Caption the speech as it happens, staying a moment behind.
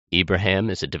Ibrahim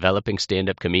is a developing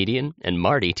stand-up comedian, and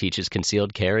Marty teaches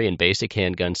concealed carry and basic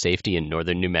handgun safety in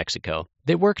northern New Mexico.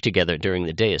 They work together during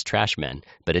the day as trash men,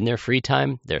 but in their free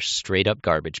time, they're straight-up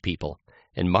garbage people.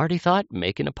 And Marty thought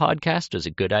making a podcast was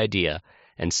a good idea.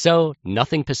 And so,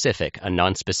 Nothing Pacific, a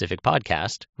non-specific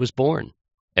podcast, was born.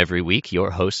 Every week,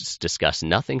 your hosts discuss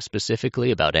nothing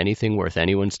specifically about anything worth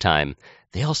anyone's time.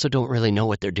 They also don't really know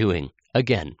what they're doing.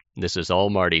 Again, this is all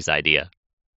Marty's idea.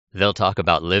 They'll talk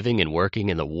about living and working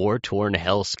in the war-torn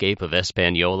hellscape of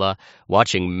Española,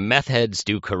 watching meth heads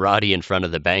do karate in front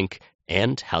of the bank,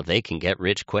 and how they can get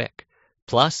rich quick.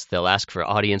 Plus, they'll ask for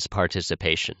audience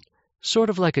participation, sort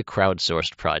of like a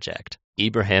crowdsourced project.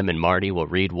 Ibrahim and Marty will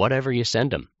read whatever you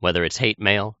send them, whether it's hate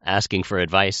mail, asking for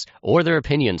advice, or their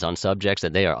opinions on subjects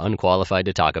that they are unqualified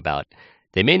to talk about.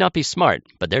 They may not be smart,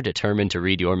 but they're determined to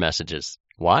read your messages.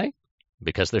 Why?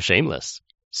 Because they're shameless.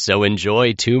 So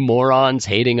enjoy two morons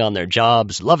hating on their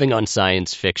jobs, loving on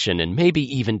science fiction, and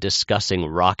maybe even discussing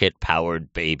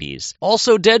rocket-powered babies.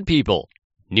 Also dead people.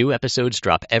 New episodes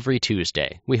drop every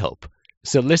Tuesday, we hope.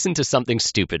 So listen to something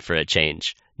stupid for a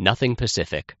change. Nothing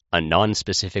Pacific, a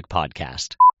non-specific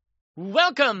podcast.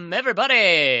 Welcome,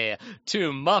 everybody,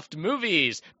 to Muffed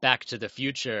Movies, Back to the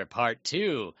Future, Part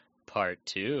 2. Part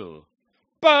 2.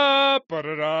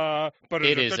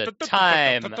 It is a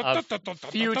time of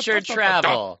future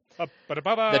travel.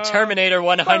 The Terminator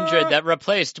 100 that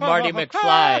replaced Marty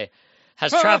McFly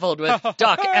has traveled with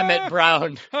Doc Emmett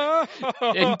Brown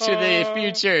into the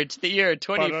future, to the year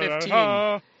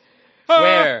 2015,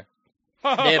 where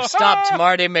they have stopped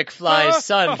Marty McFly's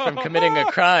son from committing a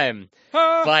crime,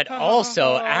 but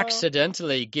also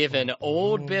accidentally given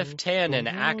old Biff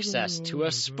Tannen access to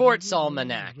a sports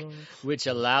almanac, which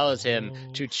allows him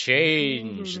to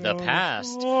change the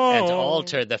past and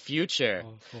alter the future.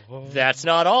 That's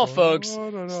not all, folks.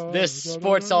 This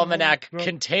sports almanac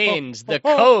contains the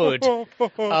code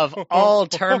of all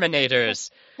Terminators,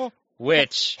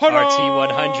 which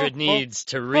RT-100 needs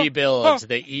to rebuild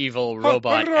the evil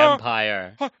robot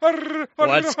empire.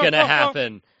 What's gonna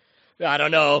happen? I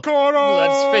don't know.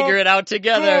 Let's figure it out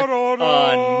together on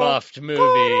Muffed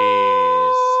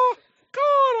Movies.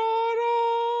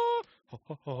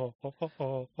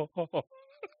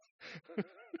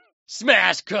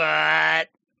 Smash cut!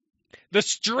 The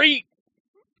street!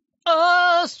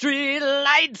 Oh, street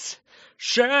lights,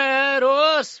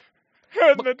 shadows.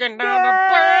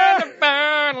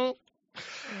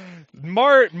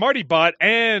 Marty Bot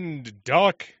and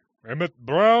Doc Emmett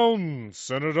Brown,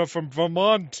 Senator from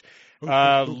Vermont,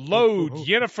 load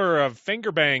Yennefer of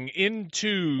Fingerbang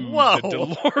into the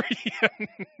DeLorean.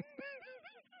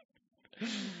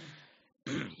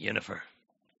 Yennefer.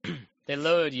 They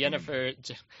load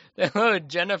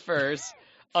Jennifer's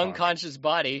unconscious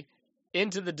body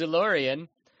into the DeLorean.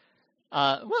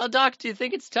 Well, Doc, do you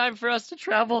think it's time for us to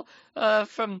travel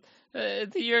from the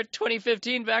year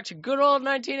 2015 back to good old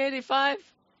 1985?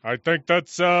 I think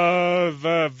that's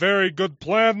a very good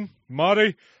plan,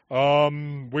 Marty.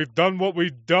 We've done what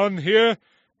we've done here.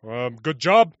 Good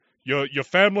job. Your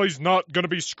family's not going to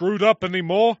be screwed up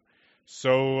anymore.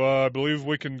 So I believe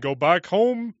we can go back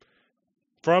home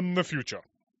from the future.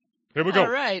 Here we go. All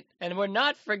right, and we're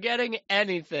not forgetting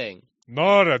anything.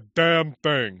 Not a damn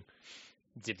thing.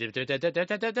 Bam,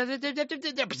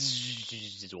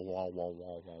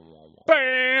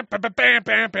 bam,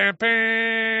 bam, bam,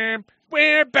 bam.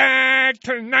 We're back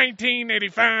to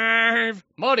 1985.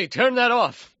 Marty, turn that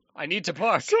off. I need to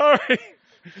park. Sorry.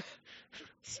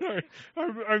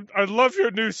 I love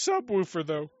your new subwoofer,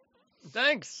 though.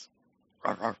 Thanks.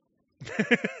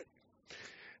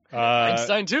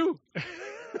 Einstein too.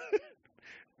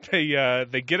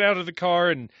 They get out of the car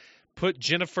and put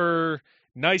Jennifer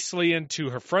nicely into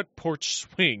her front porch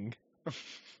swing.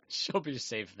 She'll be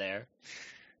safe there.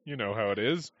 You know how it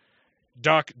is.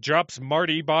 Doc drops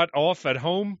Marty Bot off at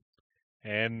home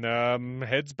and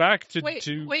heads back to...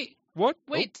 Wait. What?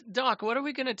 Wait, Doc, what are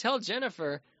we going to tell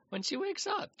Jennifer when she wakes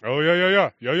up? Oh, yeah.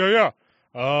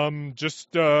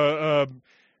 Just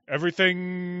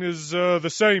everything is the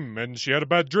same, and she had a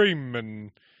bad dream,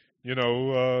 and,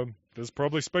 there's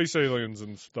probably space aliens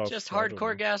and stuff. Just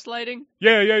hardcore gaslighting?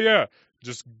 Yeah.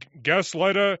 Just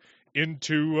gaslight her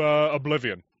into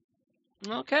oblivion.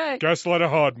 Okay. Gaslight her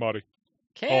hard, Marty.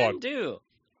 Can do.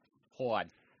 Horde.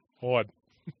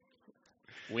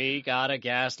 We got a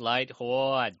gaslight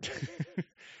horde.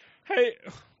 Hey,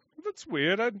 that's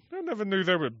weird. I never knew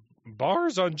there were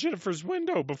bars on Jennifer's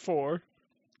window before.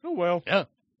 Oh, well. Yeah.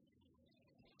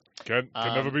 Can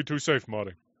never be too safe,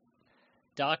 Marty.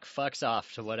 Doc fucks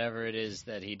off to whatever it is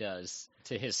that he does,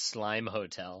 to his slime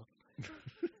hotel.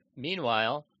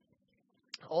 Meanwhile,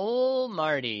 old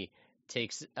Marty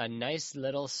takes a nice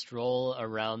little stroll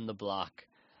around the block.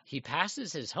 He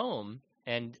passes his home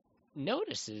and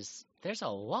notices there's a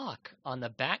lock on the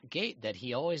back gate that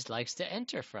he always likes to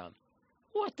enter from.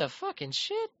 What the fucking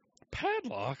shit?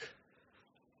 Padlock?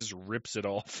 Just rips it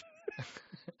off.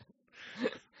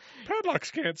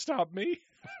 Padlocks can't stop me.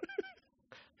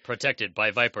 Protected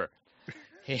by Viper.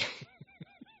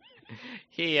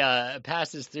 He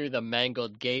passes through the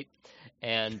mangled gate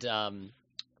and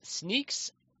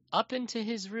sneaks up into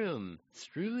his room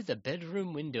through the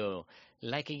bedroom window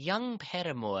like a young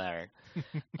paramour.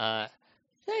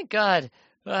 Thank God.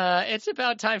 It's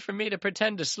about time for me to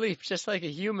pretend to sleep just like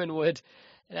a human would.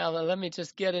 Now let me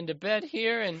just get into bed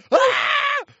here and... What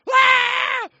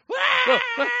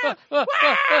are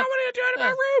you doing in my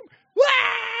room?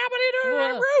 What are you doing in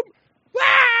my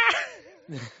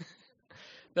room?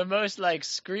 The most like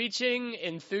screeching,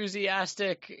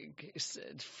 enthusiastic,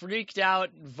 freaked out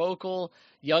vocal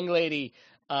young lady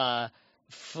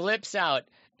flips out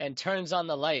and turns on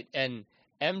the light, and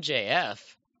MJF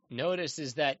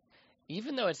notices that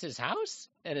even though it's his house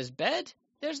and his bed,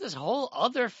 there's this whole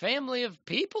other family of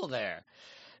people there.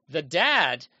 The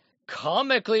dad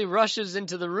comically rushes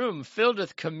into the room filled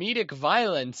with comedic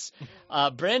violence,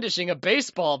 brandishing a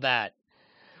baseball bat.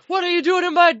 What are you doing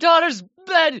in my daughter's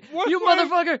bed,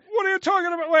 motherfucker? What are you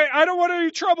talking about? Wait, I don't want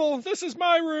any trouble. This is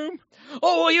my room.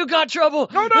 Oh, well, you got trouble.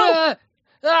 No.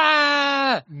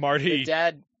 Marty. The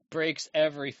dad breaks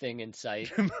everything in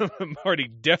sight. Marty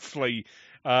deftly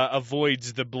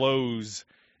avoids the blows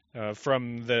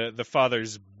from the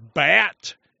father's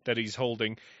bat that he's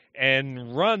holding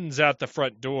and runs out the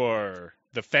front door,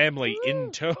 the family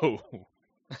in tow.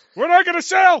 We're not going to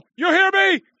sell! You hear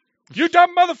me? You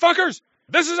dumb motherfuckers!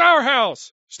 This is our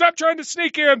house! Stop trying to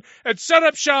sneak in and set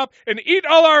up shop and eat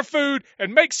all our food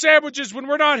and make sandwiches when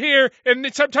we're not here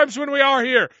and sometimes when we are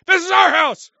here. This is our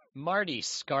house! Marty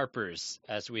scarpers,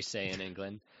 as we say in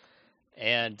England.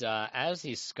 And as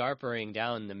he's scarpering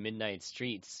down the midnight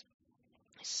streets,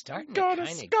 he's starting to kind of...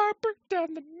 scarper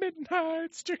down the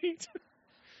midnight streets.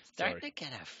 Starting to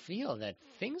get a feel that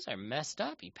things are messed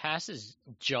up. He passes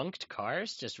junked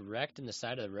cars just wrecked in the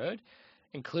side of the road,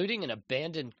 including an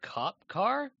abandoned cop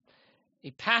car.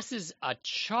 He passes a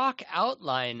chalk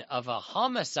outline of a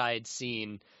homicide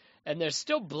scene, and there's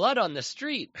still blood on the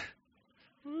street.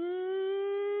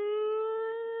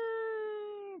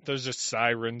 There's just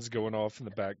sirens going off in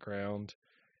the background.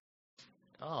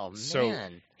 Oh, man. So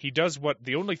he does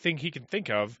the only thing he can think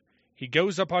of. He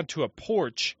goes up onto a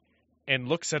porch and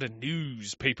looks at a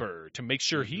newspaper to make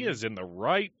sure he is in the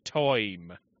right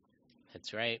time.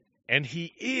 That's right. And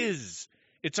he is.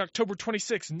 It's October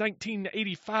 26,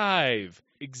 1985.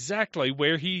 Exactly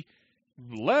where he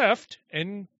left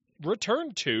and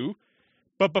returned to.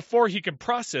 But before he can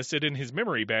process it in his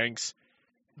memory banks,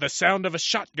 the sound of a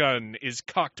shotgun is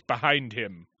cocked behind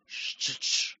him.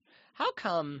 Shh. How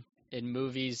come in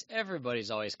movies everybody's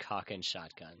always cocking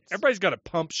shotguns? Everybody's got a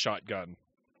pump shotgun.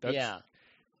 Yeah.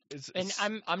 And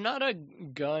I'm not a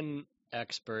gun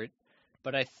expert,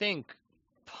 but I think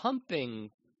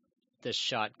pumping the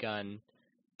shotgun,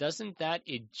 doesn't that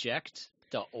eject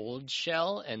the old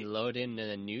shell and load in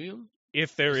the new?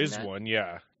 If there is one,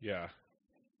 yeah.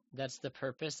 That's the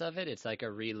purpose of it? It's like a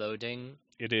reloading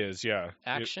It is, yeah.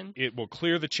 Action? It will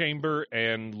clear the chamber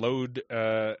and load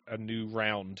a new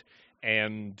round.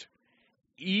 And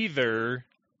either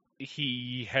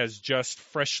he has just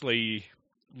freshly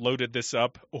loaded this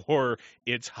up or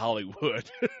it's Hollywood.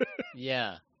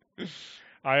 Yeah.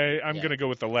 I'm going to go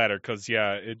with the latter because,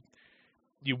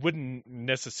 you wouldn't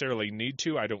necessarily need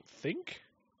to, I don't think.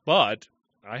 But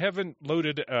I haven't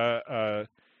loaded a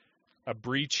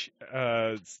breech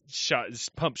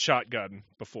pump shotgun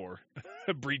before.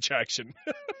 A breech action.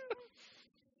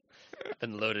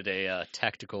 I've loaded a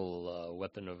tactical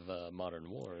weapon of modern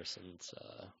war since,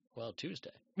 Tuesday.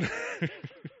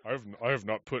 I have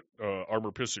not put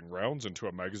armor-piercing rounds into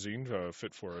a magazine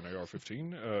fit for an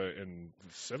AR-15 in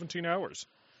 17 hours.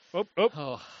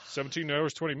 Oh, 17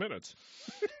 hours, 20 minutes.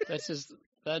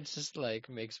 That just like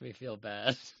makes me feel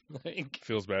bad.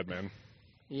 Feels bad, man.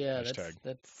 Yeah, Hashtag.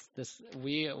 that's this.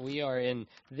 We are in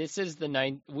the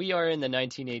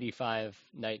 1985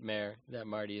 nightmare that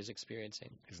Marty is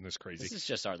experiencing. Isn't this crazy? This is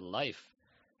just our life.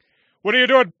 What are you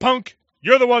doing, punk?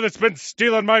 You're the one that's been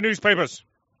stealing my newspapers.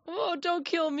 Oh, don't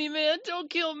kill me, man! Don't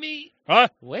kill me! Huh?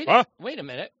 Wait a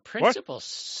minute. Principal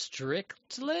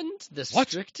Strickland, the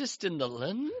strictest in the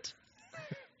land.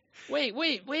 Wait,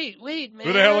 man!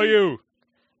 Who the hell are you?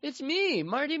 It's me,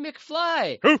 Marty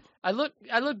McFly. Who? I look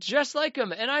just like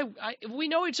him, and we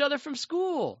know each other from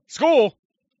school. School?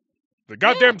 The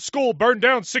goddamn school burned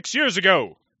down 6 years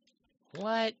ago.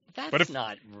 What? That's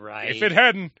not right. If it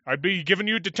hadn't, I'd be giving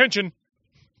you detention.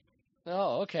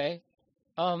 Oh, okay.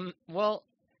 Well,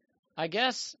 I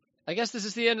guess this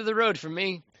is the end of the road for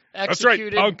me. That's right,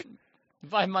 Executed punk.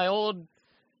 by my old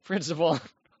principal.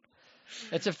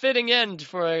 It's a fitting end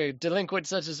for a delinquent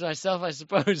such as myself, I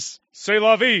suppose. C'est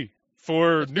la vie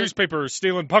for newspaper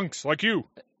stealing punks like you.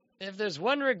 If there's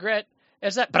one regret,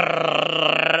 it's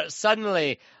that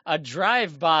suddenly a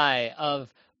drive-by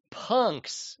of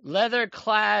punks,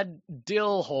 leather-clad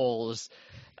dill holes,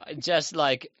 just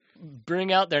like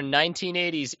bring out their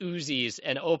 1980s Uzis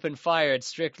and open fire at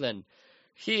Strickland.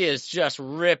 He is just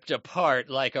ripped apart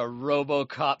like a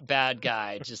RoboCop bad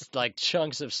guy, just like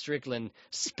chunks of Strickland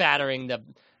spattering the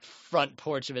front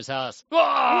porch of his house.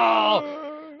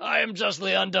 Oh! I am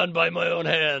justly undone by my own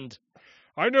hand.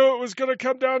 I knew it was going to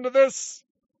come down to this.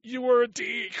 You were a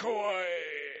decoy.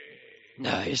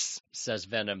 Nice, says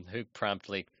Venom, who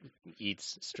promptly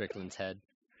eats Strickland's head.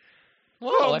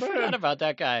 Whoa, I forgot about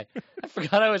that guy. I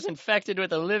forgot I was infected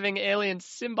with a living alien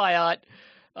symbiote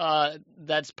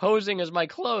that's posing as my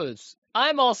clothes.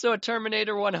 I'm also a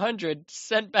Terminator 100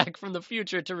 sent back from the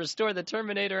future to restore the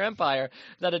Terminator Empire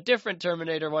that a different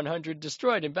Terminator 100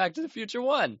 destroyed in Back to the Future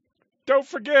 1. Don't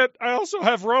forget, I also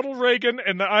have Ronald Reagan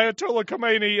and the Ayatollah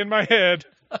Khomeini in my head.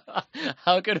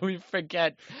 How could we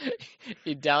forget?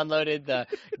 He downloaded the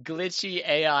glitchy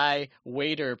AI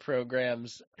waiter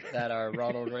programs that are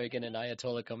Ronald Reagan and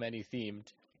Ayatollah Khomeini themed.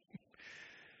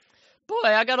 Boy,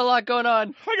 I got a lot going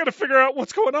on. I got to figure out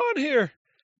what's going on here.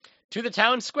 To the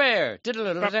town square.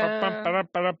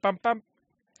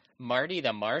 Marty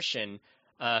the Martian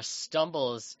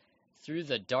stumbles through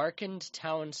the darkened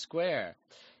town square.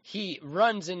 He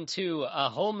runs into a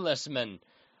homeless man.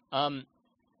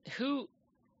 Who...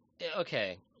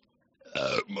 Okay.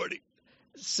 Marty.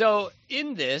 So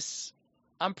in this,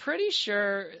 I'm pretty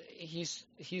sure he's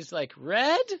like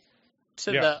Red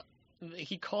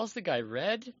he calls the guy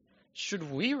Red.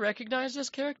 Should we recognize this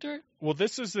character? Well,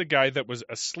 this is the guy that was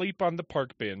asleep on the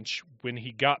park bench when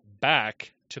he got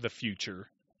back to the future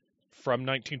from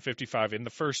 1955 in the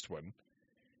first one.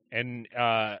 And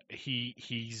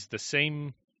he's the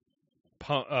same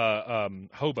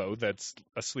hobo that's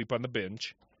asleep on the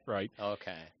bench, right?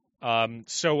 Okay.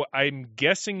 So I'm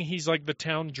guessing he's like the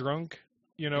town drunk,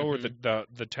 or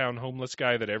the town homeless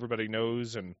guy that everybody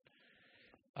knows, and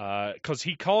because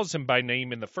he calls him by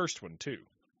name in the first one too.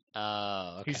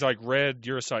 Oh, okay. He's like, Red,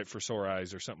 you're a sight for sore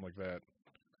eyes, or something like that.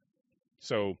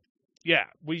 So, yeah,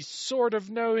 we sort of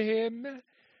know him.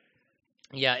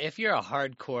 Yeah, if you're a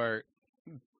hardcore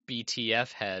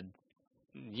BTF head,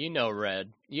 you know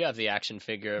Red. You have the action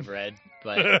figure of Red,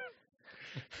 but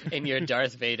in your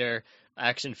Darth Vader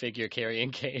action figure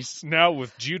carrying case. Now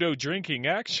with judo drinking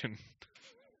action.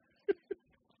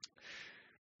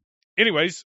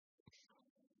 Anyways,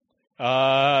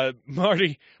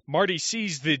 Marty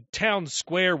sees the town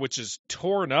square, which is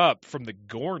torn up from the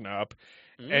Gorn up,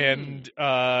 and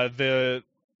the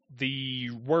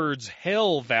words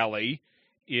Hell Valley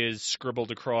is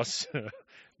scribbled across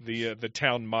the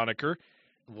town moniker.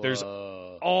 Whoa. There's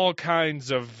all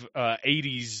kinds of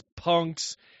 80s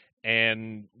punks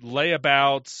and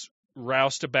layabouts,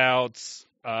 roustabouts,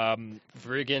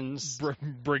 brigands,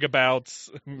 brigabouts,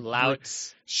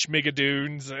 louts,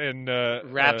 schmigadoons, and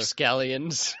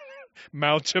rapscallions,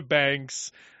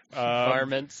 mountebanks,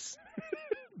 varmints,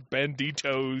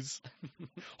 banditos,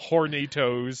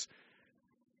 hornitos,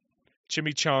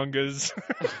 chimichangas,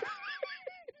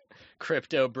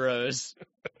 crypto bros.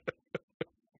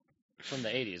 From the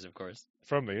 80s, of course.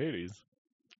 From the 80s.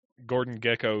 Gordon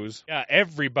Geckos. Yeah,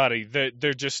 everybody.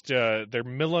 They're just they're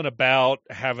milling about,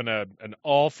 having an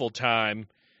awful time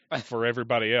for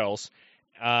everybody else.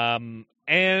 And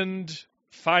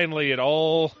finally, it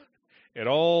all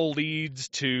leads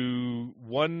to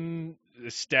one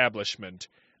establishment,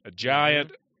 a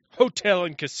giant hotel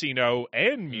and casino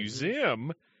and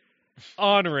museum,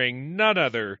 honoring none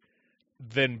other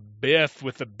than Biff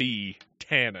with a B,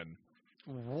 Tannen.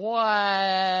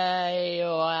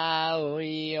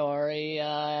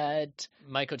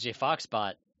 Michael J.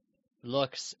 Foxbot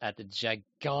looks at the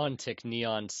gigantic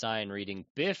neon sign reading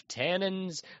Biff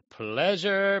Tannen's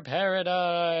Pleasure Paradise.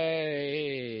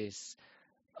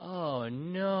 Oh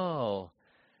no.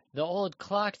 The old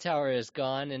clock tower is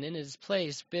gone, and in its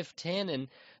place, Biff Tannen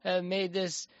made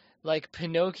this like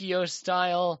Pinocchio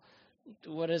style,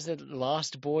 what is it,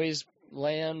 Lost Boys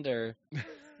land, or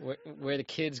where the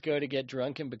kids go to get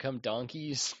drunk and become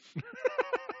donkeys.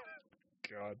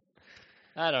 God.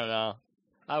 I don't know.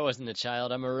 I wasn't a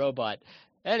child. I'm a robot.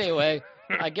 Anyway,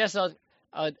 I guess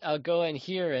I'll go in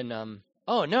here and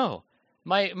oh no,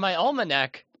 my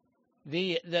almanac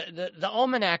the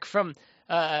almanac from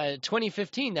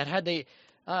 2015 that had the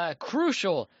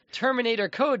crucial Terminator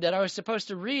code that I was supposed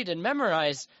to read and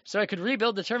memorize so I could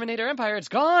rebuild the Terminator Empire. It's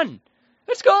gone.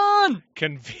 It's gone.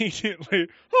 Conveniently,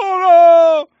 oh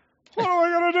no! What am I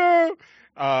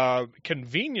gonna do?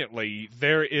 Conveniently,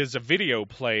 there is a video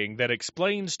playing that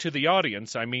explains to the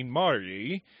audience, I mean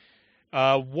Marty,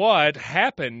 what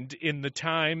happened in the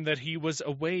time that he was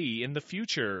away in the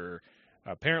future.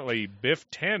 Apparently, Biff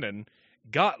Tannen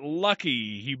got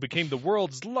lucky. He became the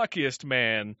world's luckiest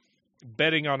man,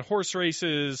 betting on horse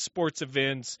races, sports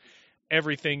events,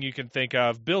 everything you can think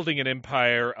of, building an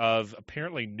empire of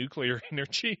apparently nuclear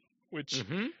energy, which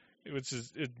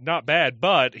is not bad,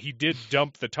 but he did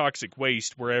dump the toxic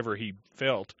waste wherever he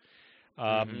felt.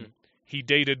 He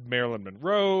dated Marilyn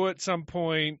Monroe at some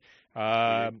point.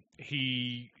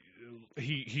 He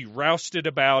rousted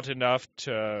about enough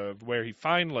to where he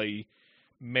finally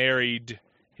married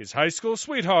his high school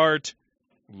sweetheart,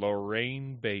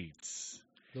 Lorraine Bates.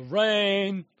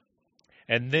 Lorraine!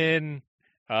 And then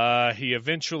he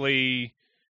eventually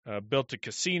built a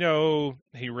casino.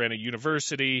 He ran a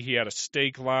university. He had a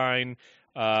steak line.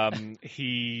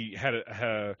 He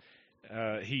had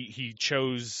he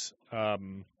chose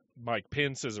Mike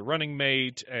Pence as a running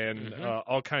mate, and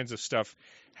all kinds of stuff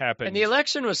happened. And the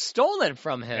election was stolen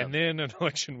from him. And then an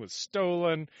election was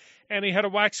stolen, and he had a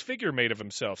wax figure made of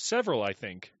himself. Several, I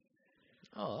think.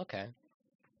 Oh, okay.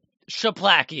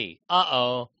 Shaplacky.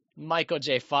 Uh-oh. Michael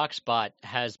J. Foxbot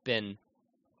has been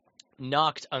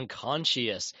knocked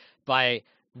unconscious by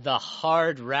the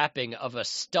hard wrapping of a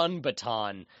stun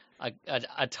baton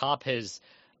atop his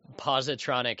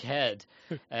positronic head,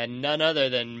 and none other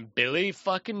than Billy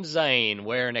fucking Zane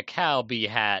wearing a cowbee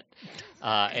hat,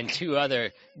 and two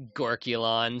other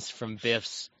Gorkulons from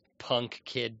Biff's punk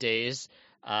kid days,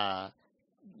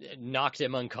 knocked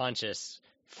him unconscious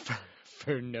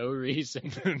for no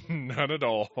reason. None at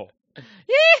all.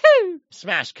 Yee-hoo!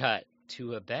 Smash cut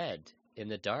to a bed in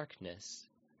the darkness.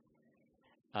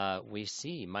 We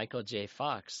see Michael J.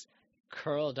 Fox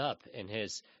curled up in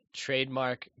his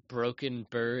trademark broken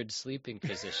bird sleeping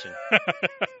position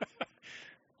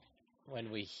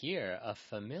when we hear a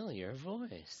familiar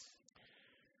voice.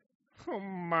 Oh,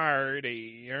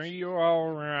 Marty, are you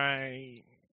all right?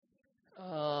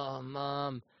 Oh,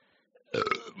 Mom.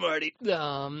 Marty,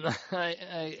 I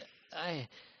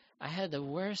had the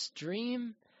worst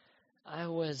dream. I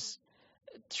was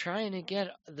trying to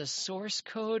get the source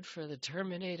code for the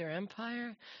Terminator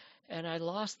Empire, and I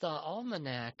lost the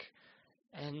almanac,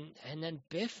 and then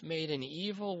Biff made an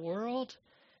evil world,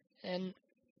 and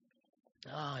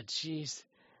oh jeez,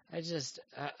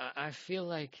 I feel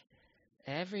like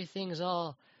everything's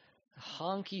all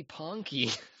honky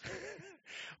ponky.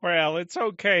 Well, it's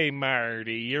okay,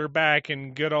 Marty. You're back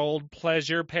in good old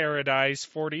Pleasure Paradise,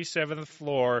 47th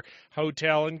floor,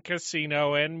 hotel and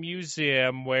casino and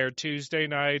museum, where Tuesday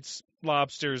nights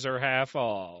lobsters are half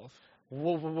off.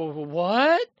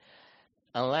 What?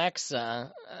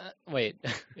 Alexa, wait,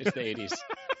 it's the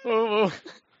 80s.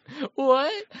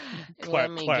 What?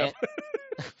 Clap, clap.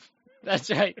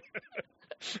 That's right.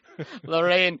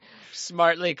 Lorraine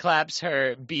smartly claps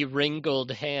her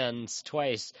be-wrinkled hands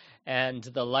twice, and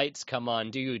the lights come on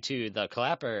due to the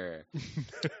clapper.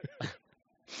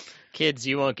 Kids,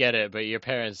 you won't get it, but your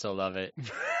parents will love it.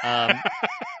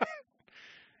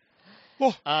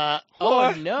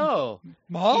 Oh no!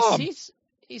 Mom!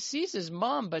 He sees his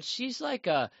mom, but she's like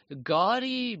a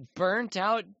gaudy,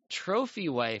 burnt-out trophy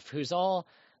wife who's all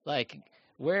like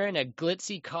wearing a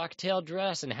glitzy cocktail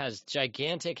dress and has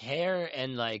gigantic hair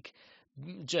and like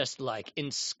just like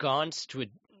ensconced with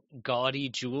gaudy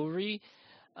jewelry.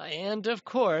 And of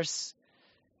course,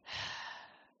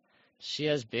 she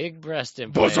has big breast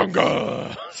implants.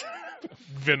 Bazunga!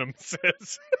 Venom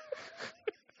says.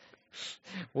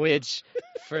 Which,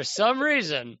 for some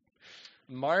reason,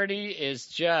 Marty is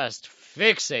just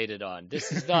fixated on.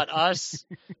 This is not us.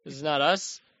 This is not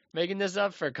us making this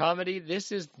up for comedy.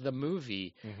 This is the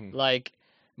movie. Mm-hmm. Like,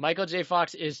 Michael J.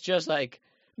 Fox is just like,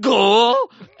 go!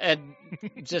 And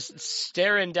just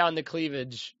staring down the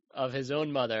cleavage of his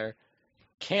own mother.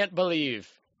 Can't believe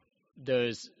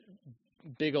those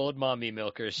big old mommy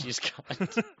milkers she's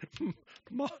got.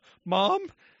 Mom?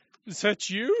 Is that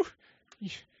you?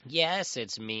 Yes,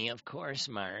 it's me, of course,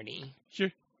 Marty.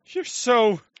 You're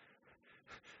so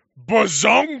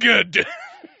bazonged.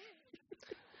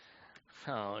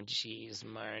 Oh, jeez,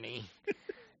 Marty.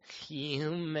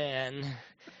 You men,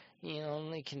 you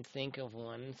only can think of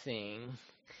one thing.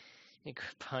 You're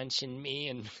punching me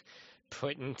and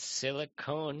putting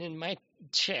silicone in my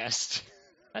chest.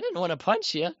 I didn't want to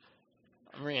punch you.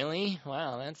 Really?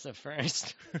 Wow, that's the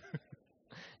first.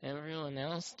 Everyone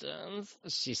else does,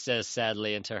 she says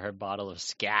sadly into her bottle of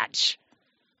scotch.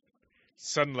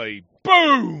 Suddenly,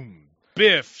 boom!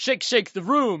 Biff. Shake, shake the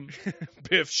room.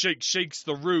 Biff shakes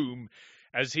the room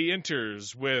as he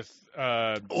enters with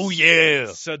Oh,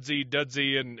 yeah. Sudsy,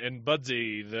 Dudsy, and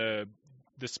Budsy, the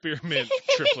spearmint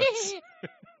triplets.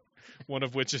 One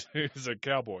of which is a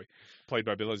cowboy, played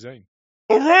by Billy Zane.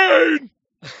 Lorraine!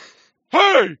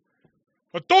 Hey!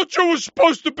 I thought you were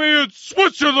supposed to be in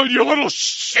Switzerland, you little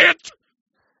shit!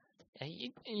 Are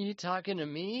you talking to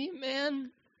me,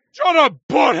 man? Shut up,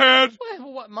 butthead!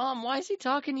 What, Mom, why is he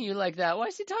talking to you like that? Why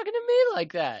is he talking to me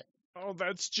like that? Oh,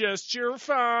 that's just your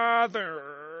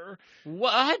father.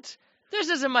 What? This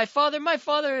isn't my father. My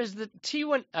father is the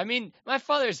T1... my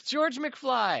father is George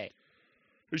McFly.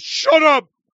 Shut up,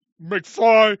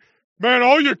 McFly. Man,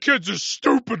 all your kids are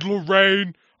stupid,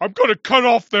 Lorraine. I'm gonna cut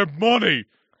off their money.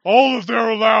 All of their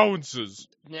allowances.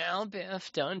 Now,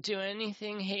 Biff, don't do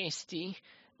anything hasty.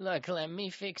 Look, let me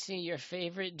fix you your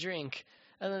favorite drink.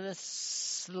 The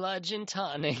sludge and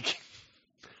tonic.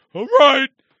 All right,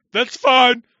 that's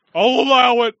fine. I'll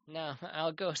allow it. Now,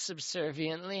 I'll go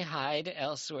subserviently hide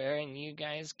elsewhere, and you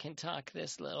guys can talk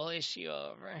this little issue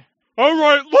over. All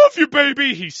right, love you,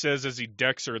 baby, he says as he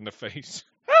decks her in the face.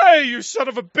 Hey, you son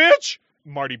of a bitch!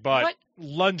 Marty Bott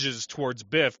lunges towards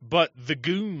Biff, but the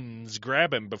goons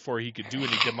grab him before he could do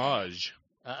any damage.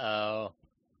 Uh-oh.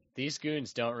 These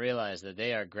goons don't realize that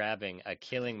they are grabbing a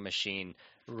killing machine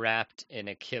wrapped in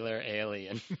a killer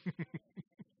alien.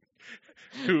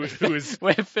 who is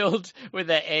filled with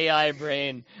the AI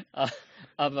brain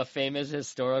of a famous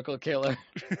historical killer.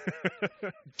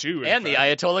 And the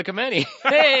Ayatollah Khomeini.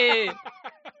 Hey!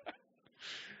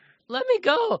 Let me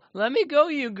go,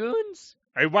 you goons.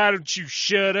 Hey, why don't you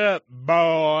shut up,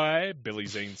 boy? Billy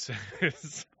Zane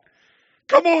says.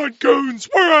 Come on, goons,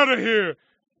 we're out of here.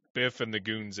 Biff and the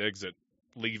goons exit,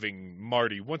 leaving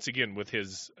Marty once again with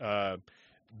his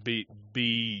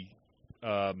beboobed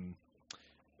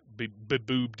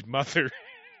mother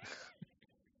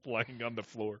lying on the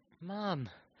floor. Mom,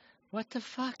 what the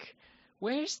fuck?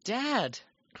 Where's Dad?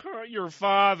 Your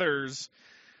father's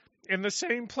in the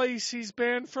same place he's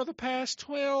been for the past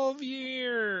 12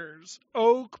 years.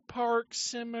 Oak Park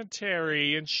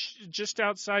Cemetery, just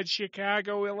outside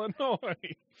Chicago,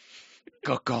 Illinois.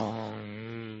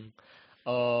 Gong.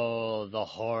 Oh, the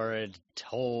horrid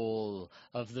toll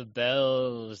of the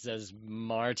bells as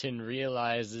Martin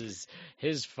realizes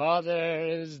his father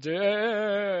is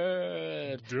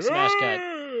dead. Smash cut.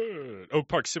 Oak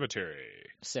Park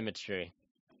Cemetery.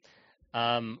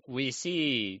 We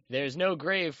see there's no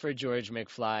grave for George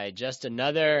McFly, just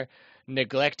another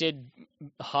neglected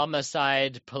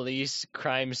homicide police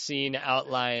crime scene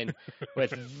outline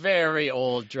with very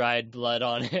old dried blood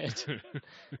on it.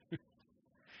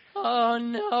 Oh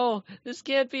no, this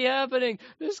can't be happening.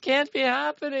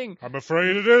 I'm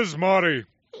afraid it is, Marty.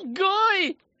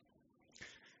 Goy!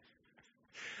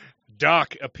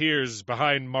 Doc appears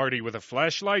behind Marty with a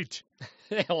flashlight.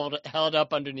 held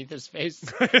up underneath his face.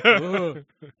 Boogity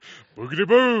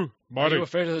boo, Marty. Are you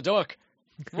afraid of the dark?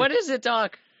 What is it,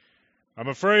 Doc? I'm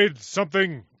afraid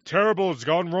something terrible has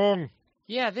gone wrong.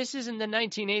 Yeah, this isn't the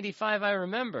 1985 I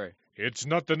remember. It's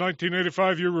not the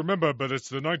 1985 you remember, but it's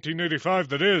the 1985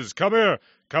 that is. Come here.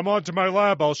 Come on to my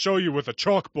lab. I'll show you with a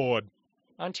chalkboard.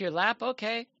 Onto your lap?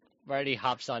 Okay. Marty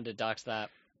hops onto Doc's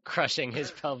lap, crushing his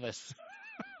pelvis.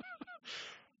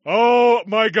 Oh,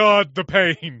 my God, the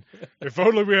pain. If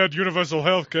only we had universal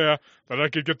health care, then I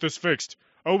could get this fixed.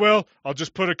 Oh, well, I'll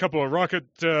just put a couple of rocket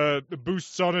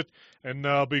boosts on it, and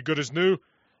I'll be good as new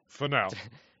for now.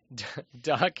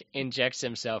 Doc injects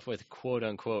himself with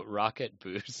quote-unquote rocket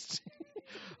boost.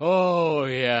 Oh,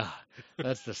 yeah,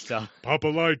 that's the stuff.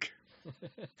 Papa-like.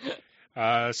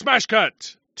 Smash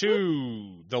cut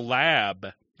to the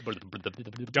lab.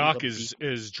 Doc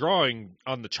is drawing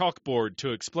on the chalkboard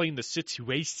to explain the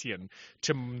situation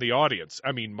to the audience.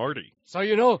 I mean, Marty.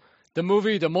 So, the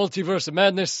movie, The Multiverse of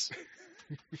Madness,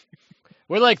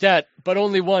 we're like that, but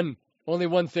only one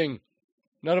thing,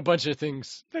 not a bunch of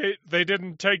things. They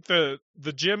didn't take the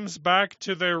gems back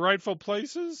to their rightful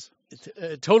places?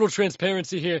 Total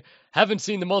transparency here. Haven't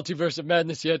seen The Multiverse of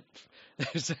Madness yet.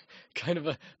 There's kind of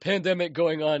a pandemic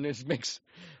going on. It makes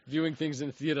viewing things in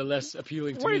the theater less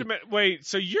appealing to me. Wait a minute. Wait,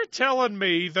 so you're telling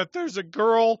me that there's a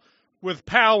girl with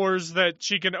powers that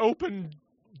she can open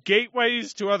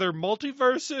gateways to other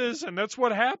multiverses, and that's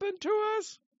what happened to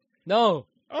us? No.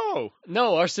 Oh.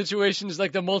 No, our situation is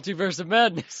like the Multiverse of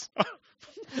Madness.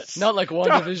 Not like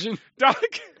WandaVision.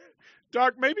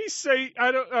 Doc, maybe say,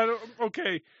 I don't,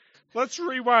 okay. Let's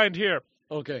rewind here.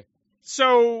 Okay.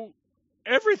 So,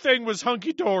 everything was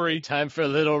hunky-dory. Time for a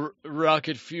little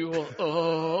rocket fuel.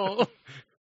 Oh,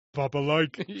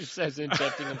 Bubba-like. he says,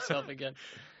 injecting himself again.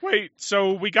 Wait,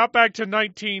 so we got back to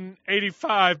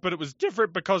 1985, but it was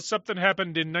different because something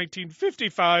happened in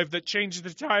 1955 that changed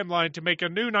the timeline to make a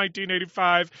new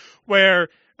 1985 where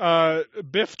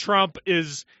Biff Trump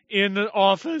is in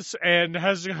office and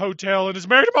has a hotel and is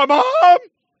married to my mom.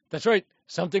 That's right.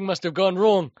 Something must have gone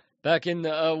wrong back in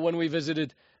when we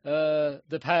visited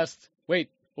the past. Wait,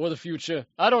 or the future.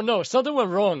 I don't know. Something went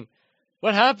wrong.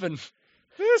 What happened?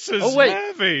 This is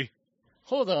heavy.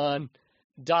 Hold on.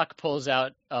 Doc pulls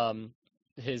out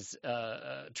his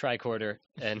tricorder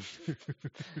and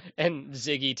and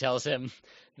Ziggy tells him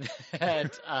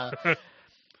that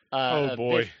oh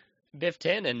boy. Biff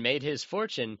Tannen made his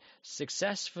fortune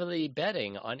successfully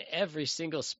betting on every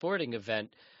single sporting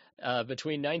event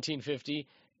between 1950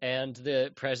 and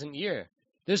the present year.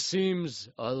 This seems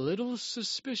a little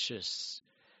suspicious.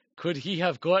 Could he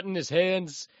have gotten his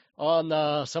hands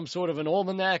on some sort of an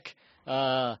almanac?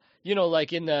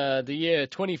 Like in the year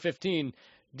 2015,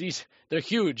 they're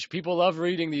huge. People love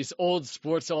reading these old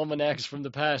sports almanacs from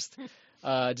the past,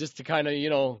 just to kind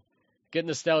of, get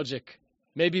nostalgic.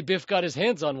 Maybe Biff got his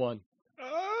hands on one.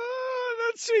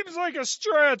 That seems like a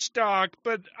stretch, Doc,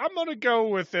 but I'm going to go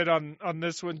with it on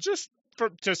this one, just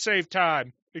to save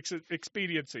time.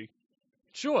 Expediency.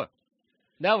 Sure.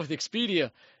 Now with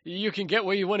Expedia, you can get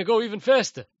where you want to go even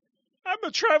faster. I'm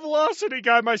a Travelocity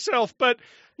guy myself, but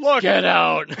look. Get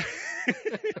out. Okay,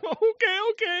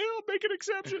 I'll make an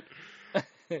exception.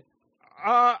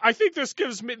 I think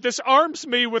this arms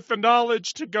me with the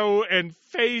knowledge to go and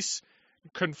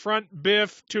confront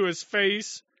Biff to his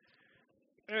face,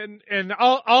 and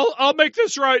I'll make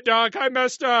this right, Doc. I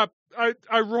messed up.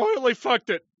 I royally fucked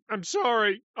it. I'm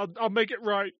sorry. I'll make it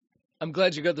right. I'm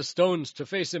glad you got the stones to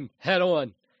face him head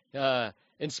on,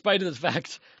 in spite of the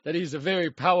fact that he's a very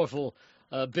powerful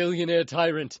billionaire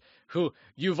tyrant who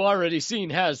you've already seen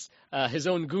has his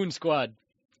own goon squad.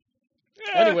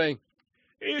 Anyway.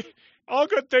 All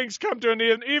good things come to an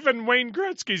end. Even Wayne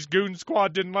Gretzky's goon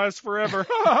squad didn't last forever.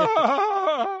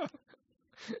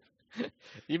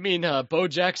 You mean Bo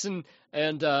Jackson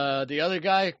and the other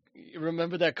guy?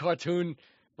 Remember that cartoon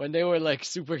when they were like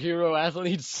superhero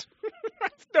athletes? I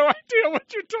have no idea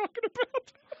what you're talking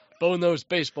about. Bo knows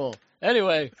baseball.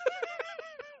 Anyway.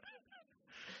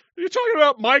 You're talking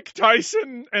about Mike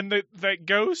Tyson and that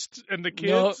ghost and the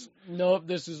kids? Nope.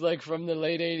 This is like from the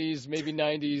late 80s, maybe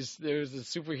 90s. There was a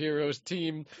superheroes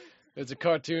team. There was a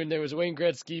cartoon. There was Wayne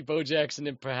Gretzky, Bo Jackson,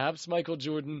 and perhaps Michael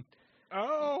Jordan.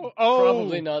 Oh.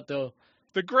 Probably not, though.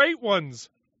 The great ones.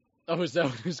 Oh, is that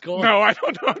what it's called? No, I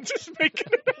don't know. I'm just making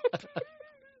it up.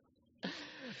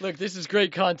 Look, this is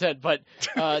great content, but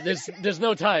there's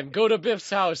no time. Go to Biff's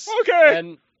house. Okay.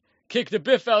 And kick the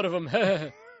Biff out of him.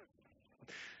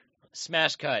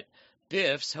 Smash cut.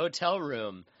 Biff's hotel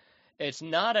room. It's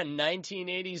not a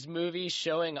 1980s movie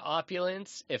showing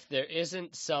opulence if there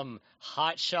isn't some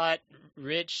hotshot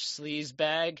rich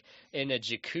sleazebag in a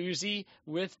jacuzzi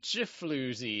with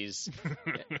jafloozies.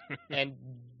 And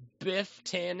Biff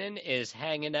Tannen is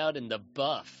hanging out in the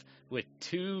buff with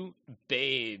two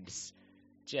babes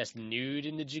just nude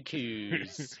in the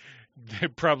jacuzzi. They're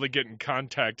probably getting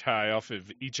contact high off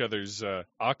of each other's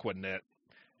Aquanet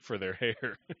for their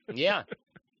hair. Yeah.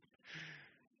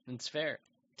 It's fair.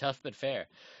 Tough but fair.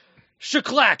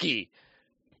 Shaklacky!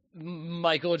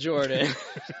 Michael Jordan.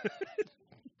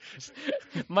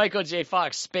 Michael J.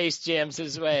 Fox space jams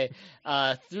his way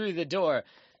through the door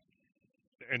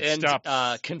and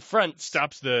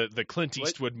stops the Clint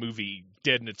Eastwood movie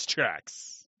dead in its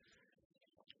tracks,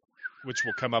 which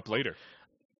will come up later.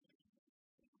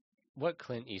 What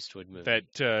Clint Eastwood movie?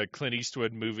 That Clint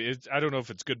Eastwood movie. I don't know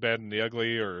if it's Good, Bad, and the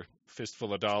Ugly or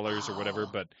Fistful of Dollars or whatever,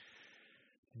 but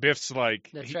Biff's like...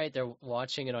 That's right, they're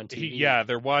watching it on TV.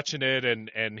 They're watching it,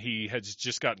 and he has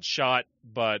just gotten shot,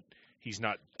 but he's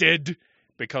not dead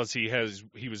because he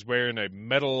was wearing a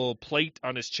metal plate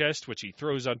on his chest, which he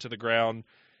throws onto the ground,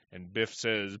 and Biff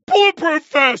says, "Bulletproof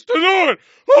vest! I know it!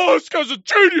 Oh, this guy's a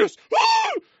genius!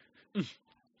 Ah!"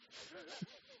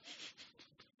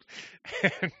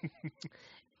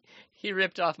 He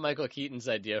ripped off Michael Keaton's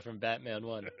idea from Batman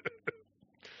 1.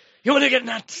 You want to get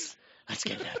nuts? Let's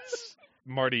get nuts.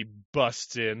 Marty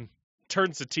busts in,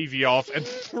 turns the TV off, and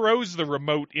throws the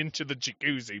remote into the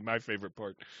jacuzzi. My favorite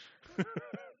part.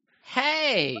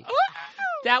 Hey!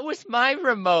 That was my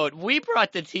remote. We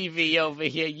brought the TV over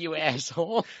here, you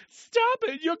asshole. Stop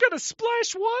it. You're going to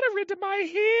splash water into my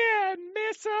hair and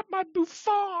mess up my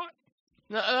bouffant.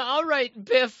 All right,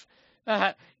 Biff.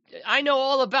 I know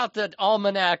all about the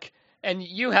almanac. and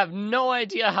you have no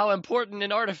idea how important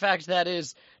an artifact that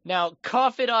is. Now,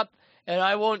 cough it up, and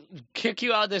I won't kick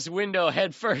you out this window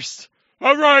head first.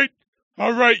 All right,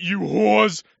 you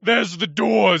whores. There's the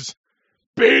doors.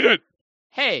 Beat it.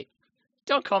 Hey,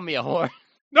 don't call me a whore.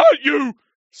 Not you.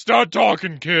 Start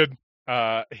talking, kid.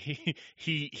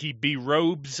 He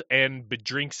berobes and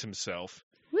bedrinks himself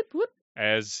Whoop, whoop.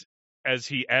 as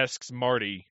he asks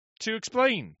Marty to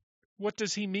explain. What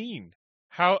does he mean?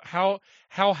 How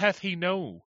hath he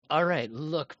know? All right,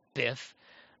 look, Biff.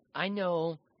 I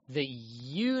know that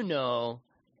you know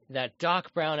that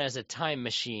Doc Brown has a time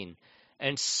machine,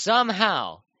 and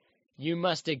somehow you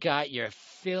must have got your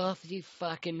filthy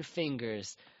fucking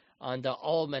fingers on the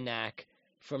almanac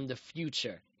from the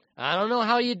future. I don't know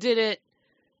how you did it,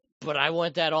 but I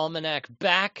want that almanac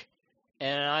back,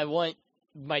 and I want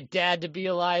my dad to be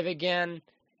alive again,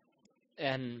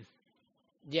 and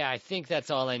yeah, I think that's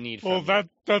all I need from you.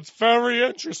 That's very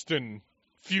interesting,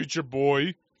 future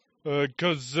boy.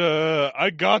 'Cause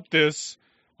I got this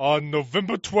on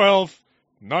November 12th,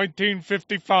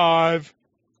 1955.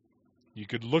 You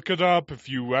could look it up. If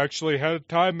you actually had a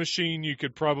time machine, you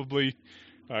could probably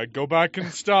go back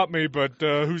and stop me, but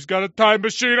who's got a time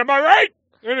machine? Am I right?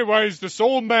 Anyways, this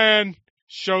old man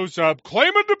shows up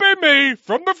claiming to be me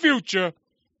from the future,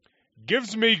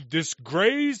 gives me this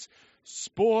Gray's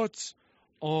Sports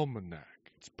Almanac.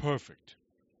 It's perfect.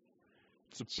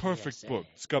 It's a perfect GSA. book.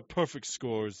 It's got perfect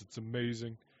scores. It's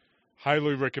amazing.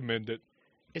 Highly recommend it.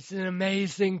 It's an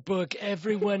amazing book.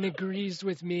 Everyone agrees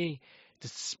with me. The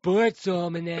Sports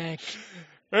Almanac.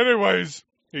 Anyways,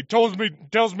 he tells me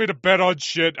to bet on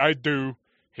shit. I do.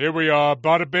 Here we are.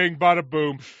 Bada bing, bada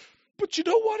boom. But you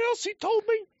know what else he told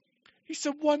me? He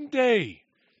said one day,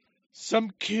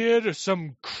 some kid or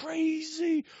some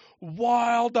crazy,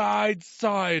 wild-eyed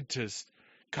scientist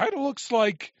kind of looks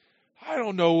like, I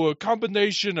don't know, a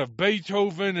combination of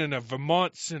Beethoven and a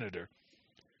Vermont senator.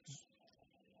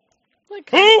 Like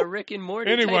kind of a Rick and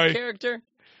Morty type character.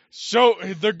 So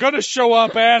they're going to show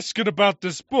up asking about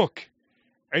this book.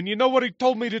 And you know what he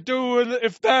told me to do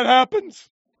if that happens?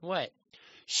 What?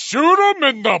 Shoot him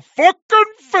in the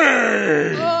fucking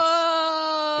face!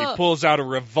 Oh! He pulls out a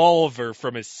revolver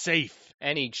from his safe.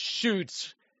 And he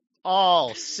shoots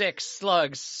all 6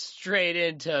 slugs straight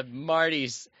into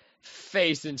Marty's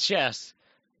face and chest.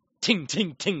 Ting,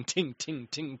 ting, ting, ting, ting,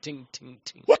 ting, ting, ting,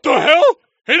 ting. What the hell?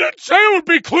 He didn't say it would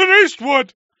be Clint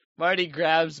Eastwood! Marty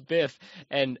grabs Biff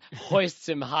and hoists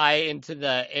him high into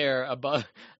the air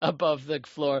above the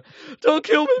floor. Don't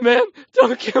kill me, man!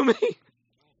 Don't kill me!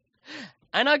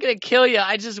 I'm not gonna kill you.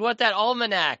 I just want that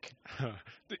almanac.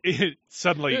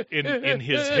 Suddenly, in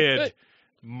his head,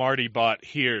 Marty Bot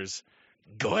hears,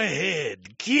 "Go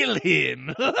ahead, kill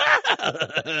him."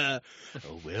 Oh,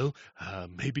 well,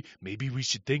 maybe we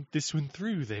should think this one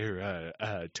through there,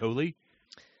 Tolley.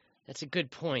 That's a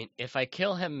good point. If I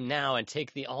kill him now and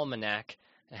take the almanac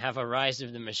and have a rise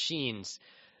of the machines,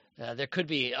 there could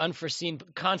be unforeseen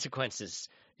consequences,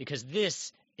 because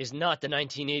this is not the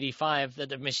 1985 that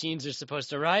the machines are supposed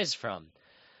to rise from.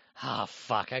 Ah,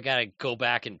 fuck, I gotta go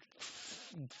back and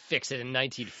fix it in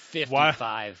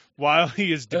 1955. While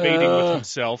he is debating with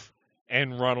himself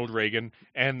and Ronald Reagan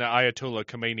and the Ayatollah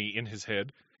Khomeini in his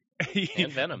head,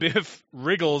 And Venom. Biff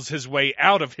wriggles his way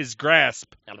out of his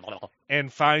grasp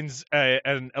and finds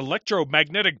an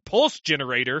electromagnetic pulse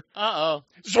generator. Uh-oh.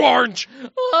 Zorge!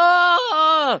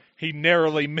 Ah! He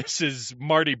narrowly misses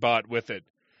Marty Bot with it.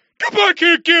 Come back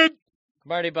here, kid!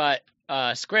 Marty Bot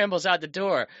scrambles out the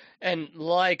door, and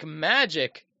like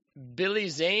magic, Billy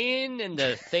Zane and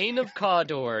the Thane of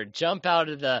Cawdor jump out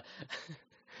of the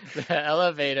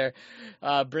elevator,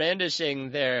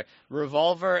 brandishing their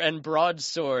revolver and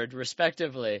broadsword,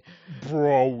 respectively.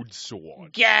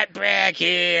 Broadsword. Get back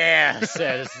here,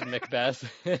 says Macbeth.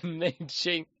 And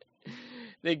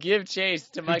they give chase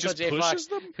to Michael J. Fox,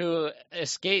 who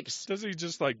escapes. Does he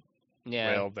just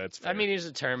Yeah. Well, that's fair. I mean, he's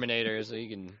a Terminator, so he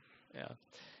can, yeah.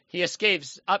 He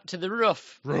escapes up to the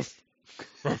roof. Ruff.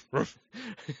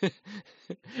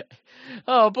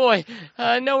 Oh, boy.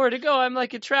 Nowhere to go. I'm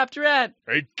like a trapped rat.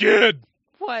 Hey, kid!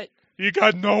 What? You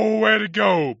got nowhere to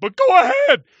go, but go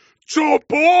ahead!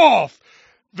 Jump off!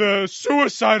 The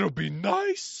suicide will be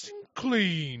nice and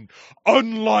clean,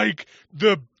 unlike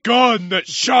the gun that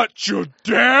shot your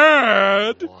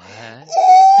dad! What?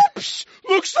 Oops!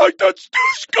 Looks like that's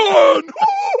this gun!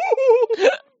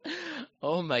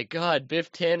 Oh, my God.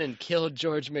 Biff Tannen killed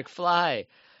George McFly.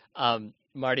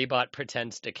 Marty Bot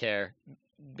pretends to care,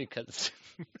 because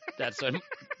that's what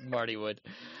Marty would.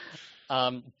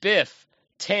 Biff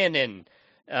Tannen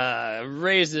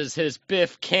raises his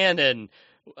Biff cannon,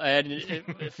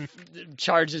 and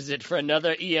charges it for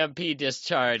another EMP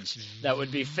discharge that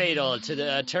would be fatal to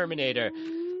the Terminator.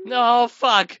 No,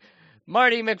 fuck!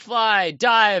 Marty McFly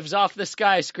dives off the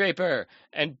skyscraper,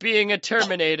 and being a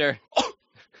Terminator...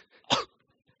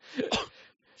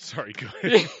 Sorry, go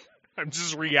ahead. I'm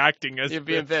just reacting as You're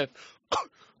being Biff.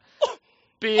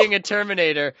 Being a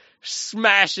Terminator,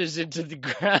 smashes into the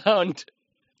ground,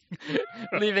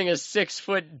 leaving a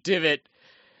 6-foot divot.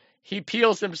 He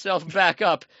peels himself back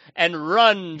up and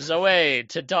runs away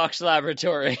to Doc's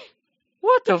laboratory.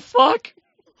 What the fuck?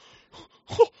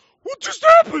 What just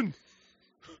happened?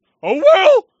 Oh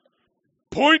well!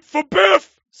 Point for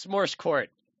Biff! S'mores Court,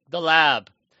 the lab.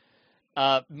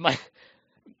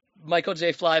 Michael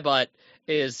J. Flybot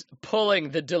is pulling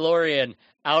the DeLorean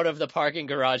out of the parking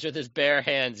garage with his bare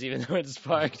hands, even though it's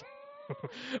parked.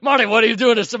 Marty, what are you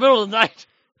doing? It's the middle of the night.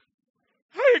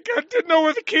 I didn't know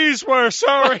where the keys were,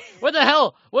 sorry. What the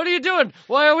hell? What are you doing?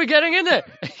 Why are we getting in there?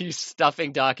 He's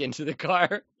stuffing Doc into the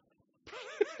car.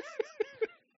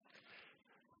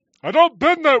 I don't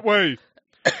bend that way.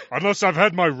 Unless I've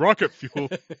had my rocket fuel,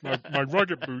 my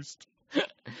rocket boost.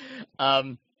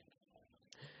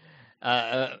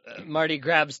 Marty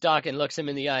grabs Doc and looks him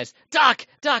in the eyes. Doc,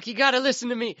 you gotta listen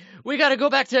to me. We gotta go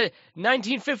back to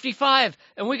 1955,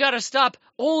 and we gotta stop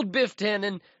old Biff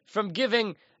Tannen from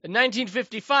giving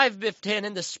 1955 Biff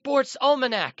Tannen the sports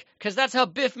almanac, because that's how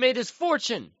Biff made his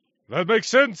fortune. That makes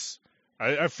sense.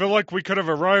 I feel like we could have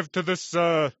arrived to this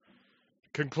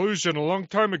conclusion a long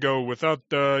time ago without,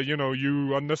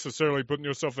 you unnecessarily putting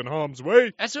yourself in harm's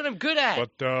way. That's what I'm good at.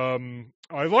 But,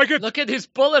 I like it. Look at his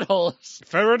bullet holes.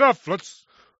 Fair enough.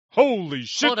 Holy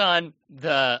shit. Hold on.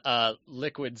 The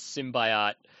liquid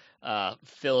symbiote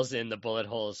fills in the bullet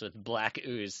holes with black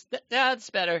ooze. That's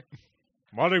better.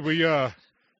 Marty, I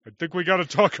think we got to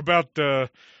talk about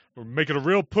making a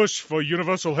real push for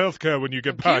universal health care when you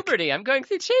get back. Puberty. I'm going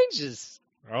through changes.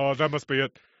 Oh, that must be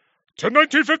it. To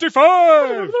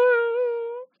 1955!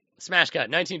 Smash cut,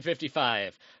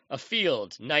 1955. A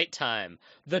field, nighttime.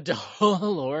 The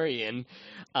DeLorean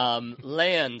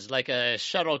lands like a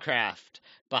shuttlecraft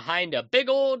behind a big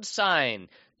old sign.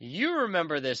 You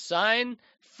remember this sign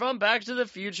from Back to the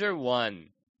Future 1.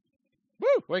 Woo!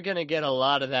 We're going to get a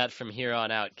lot of that from here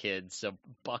on out, kids, so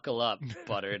buckle up,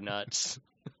 butternuts.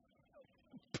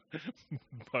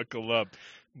 Buckle up,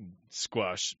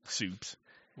 squash soups.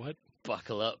 What?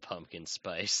 Buckle up, pumpkin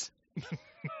spice.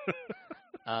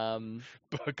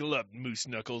 Buckle up, moose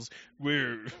knuckles.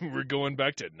 We're going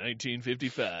back to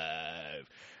 1955.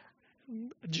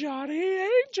 Johnny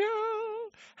Angel,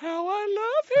 how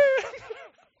I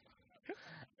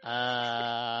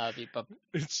love him.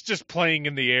 It's just playing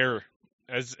in the air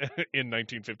as in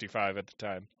 1955 at the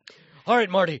time. All right,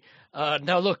 Marty.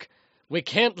 Now look, we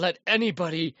can't let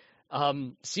anybody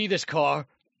see this car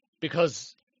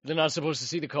because they're not supposed to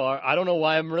see the car. I don't know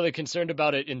why I'm really concerned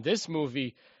about it in this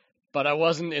movie, but I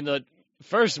wasn't in the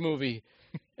first movie.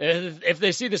 If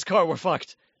they see this car, we're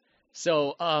fucked.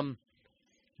 So,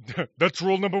 that's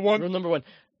rule number 1? Rule number 1.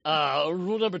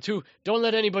 Rule number 2, don't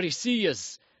let anybody see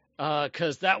us,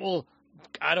 because that will,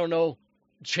 I don't know,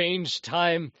 change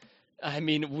time. I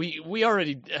mean, we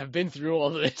already have been through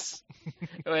all this,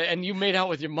 and you made out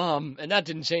with your mom, and that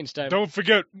didn't change time. Don't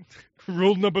forget,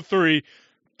 rule number 3,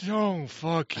 don't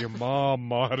fuck your mom,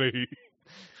 Marty.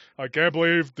 I can't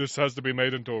believe this has to be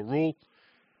made into a rule,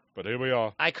 but here we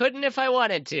are. I couldn't if I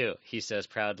wanted to, he says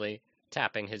proudly,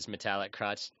 tapping his metallic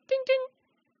crotch. Ding,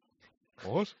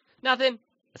 ding. What? Nothing.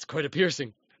 That's quite a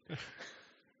piercing.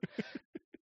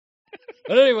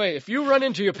 But anyway, if you run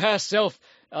into your past self,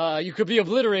 you could be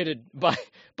obliterated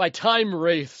by time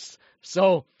wraiths.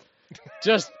 So,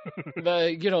 just,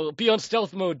 be on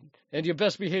stealth mode and your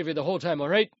best behavior the whole time, all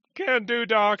right? Can do,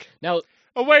 Doc. Now,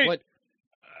 oh, wait. What?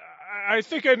 I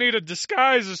think I need a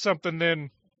disguise or something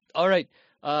then. All right.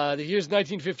 Here's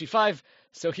 1955,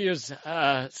 so here's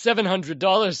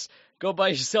 $700. Go buy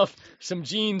yourself some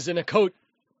jeans and a coat.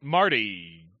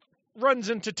 Marty runs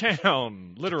into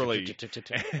town, literally.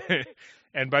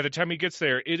 And by the time he gets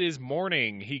there, it is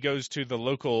morning. He goes to the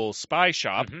local spy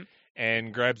shop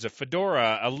and grabs a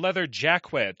fedora, a leather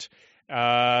jacket,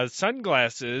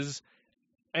 sunglasses,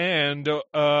 and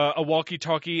a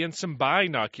walkie-talkie and some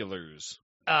binoculars.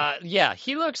 Yeah,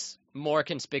 he looks more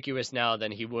conspicuous now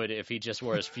than he would if he just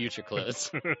wore his future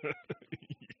clothes. Yep.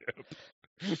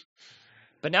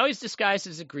 But now he's disguised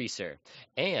as a greaser,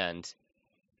 and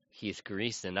he's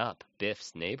greasing up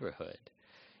Biff's neighborhood.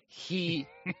 He,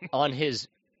 on his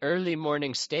early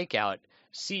morning stakeout,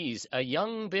 sees a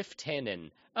young Biff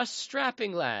Tannen, a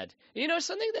strapping lad. You know,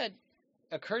 something that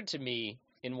occurred to me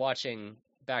in watching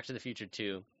Back to the Future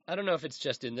 2, I don't know if it's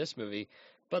just in this movie,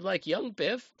 but like young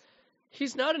Biff,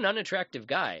 he's not an unattractive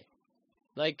guy.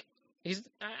 Like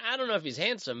I don't know if he's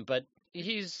handsome, but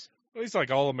he's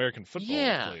like all-American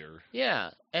football player. Yeah.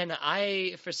 And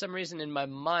for some reason in my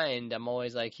mind, I'm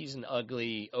always like, he's an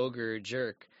ugly ogre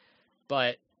jerk,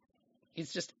 but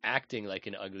he's just acting like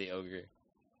an ugly ogre.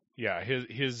 Yeah,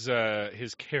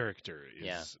 his character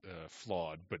is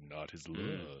flawed, but not his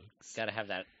looks. Gotta have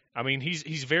that. I mean,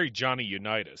 he's very Johnny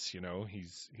Unitas, you know.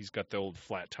 He's got the old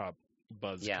flat top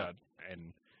buzz cut,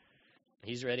 and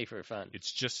he's ready for fun.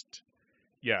 It's just,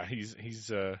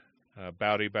 he's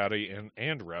Bowdy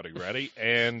and Rowdy,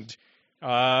 and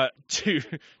to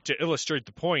illustrate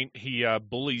the point, he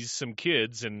bullies some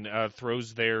kids and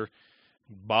throws their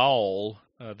ball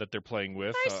that they're playing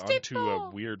with onto a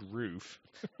weird roof.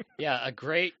 Yeah,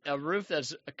 a roof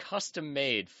that's custom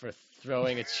made for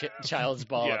throwing a child's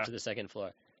ball up to the second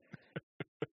floor.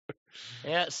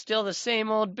 Yeah, still the same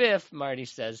old Biff, Marty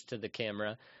says to the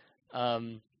camera.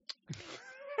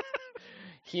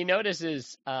 He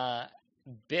notices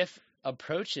Biff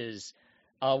approaches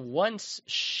a once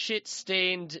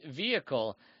shit-stained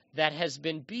vehicle that has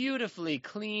been beautifully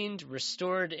cleaned,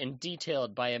 restored, and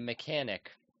detailed by a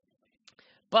mechanic.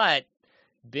 But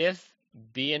Biff,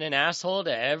 being an asshole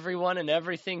to everyone and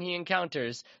everything he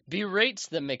encounters, berates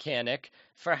the mechanic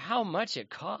for how much it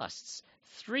costs.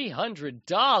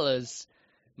 $300.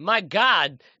 My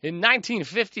God, in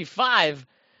 1955,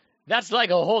 that's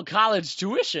like a whole college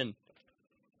tuition.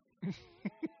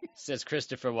 Says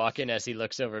Christopher Walken as he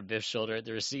looks over Biff's shoulder at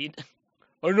the receipt.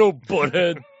 I know,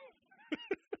 butthead.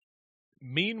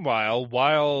 Meanwhile,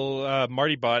 while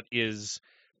Marty Bot is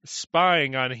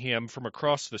spying on him from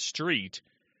across the street,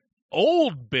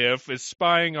 old Biff is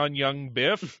spying on young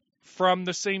Biff from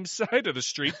the same side of the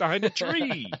street behind a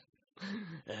tree.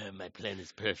 My plan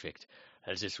is perfect.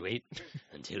 I'll just wait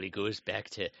until he goes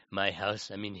back to my house.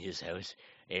 I mean his house.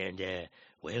 And,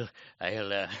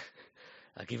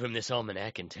 I'll give him this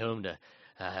almanac and tell him to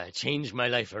change my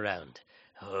life around.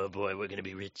 Oh, boy, we're going to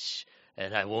be rich.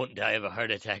 And I won't die of a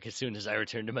heart attack as soon as I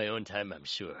return to my own time, I'm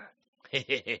sure.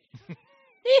 He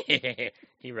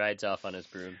rides off on his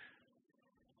broom.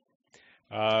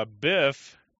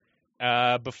 Biff,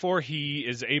 before he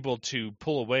is able to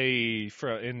pull away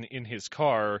in his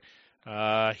car,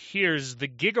 hears the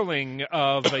giggling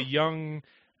of a young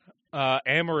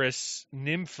amorous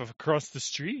nymph across the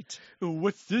street.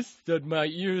 What's this that my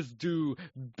ears do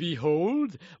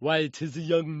behold? Why, 'tis a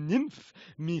young nymph.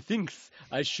 Methinks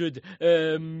I should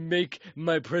make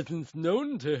my presence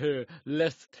known to her,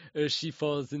 lest she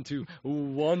falls into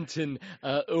wanton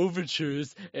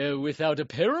overtures without a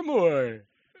paramour.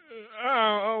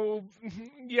 Oh,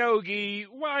 Yogi,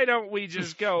 why don't we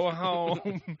just go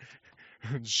home?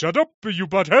 Shut up, you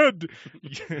butthead!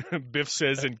 Biff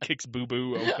says and kicks Boo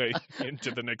Boo away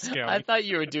into the next county. I thought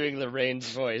you were doing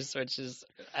Lorraine's voice, which is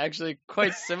actually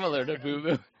quite similar to Boo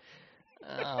Boo.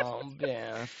 Oh,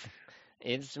 Biff.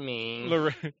 It's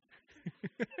me.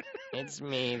 It's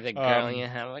me, the girl you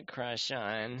have a crush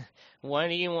on. What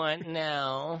do you want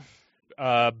now?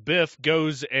 Biff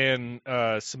goes and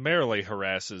summarily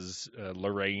harasses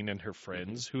Lorraine and her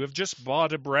friends, who have just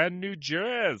bought a brand new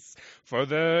dress for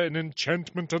an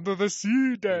enchantment under the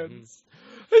sea dance.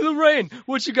 Mm-hmm. Hey, Lorraine,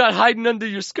 what you got hiding under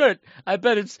your skirt? I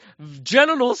bet it's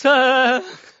genitals.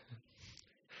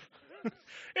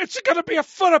 It's gonna be a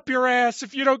foot up your ass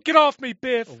if you don't get off me,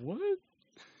 Biff. What?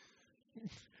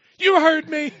 You heard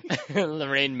me.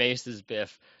 Lorraine maces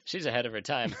Biff. She's ahead of her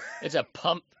time. It's a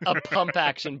pump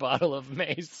action bottle of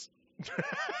mace.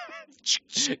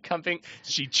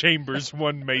 She chambers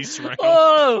one mace round.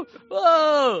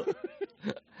 Whoa!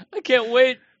 I can't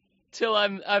wait till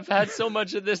I've had so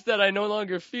much of this that I no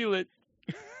longer feel it.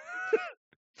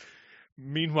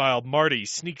 Meanwhile, Marty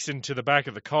sneaks into the back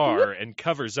of the car and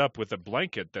covers up with a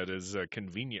blanket that is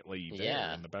conveniently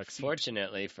there in the back seat.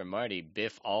 Fortunately for Marty,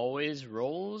 Biff always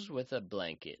rolls with a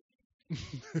blanket.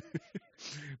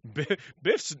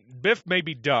 Biff may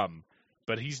be dumb,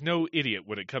 but he's no idiot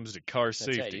when it comes to car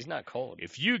safety. That's right, he's not cold.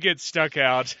 If you get stuck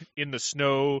out in the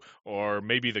snow, or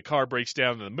maybe the car breaks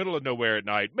down in the middle of nowhere at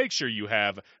night, make sure you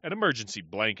have an emergency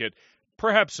blanket,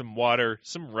 perhaps some water,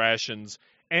 some rations,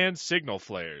 and signal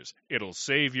flares. It'll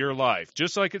save your life,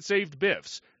 just like it saved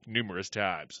Biff's numerous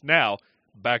times. Now,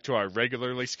 back to our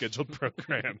regularly scheduled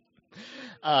program.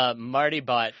 Marty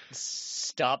Bot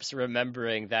stops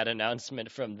remembering that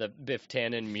announcement from the Biff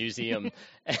Tannen Museum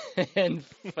and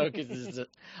focuses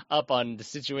up on the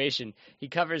situation. He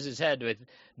covers his head with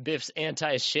Biff's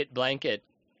anti-shit blanket,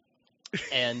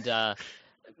 and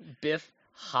Biff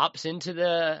hops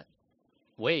into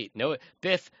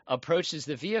Biff approaches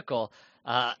the vehicle,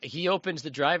 He opens the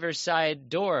driver's side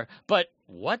door. But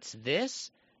what's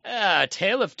this? A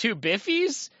tale of two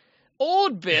Biffies?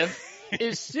 Old Biff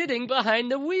is sitting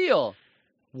behind the wheel.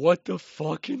 What the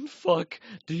fucking fuck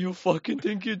do you fucking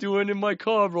think you're doing in my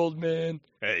car, old man?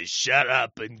 Hey, shut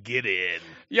up and get in.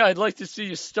 Yeah, I'd like to see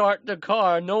you start the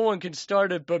car. No one can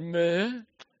start it but me.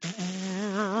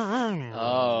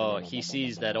 Oh, he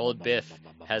sees that old Biff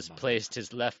has placed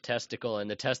his left testicle in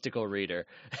the testicle reader,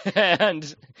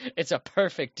 and it's a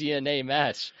perfect DNA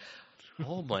match.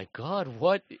 Oh my God,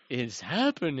 what is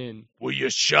happening? Will you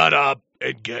shut up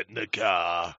and get in the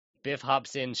car? Biff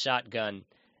hops in shotgun,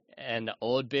 and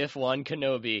old Biff One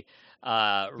Kenobi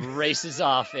races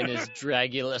off in his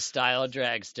Dragula-style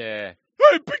dragster.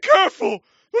 Hey, be careful!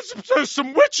 There's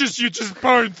some witches you just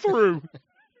burned through.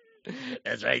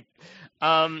 That's right.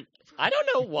 I don't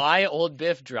know why old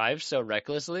Biff drives so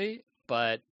recklessly,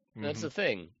 but that's the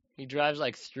thing. He drives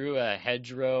like through a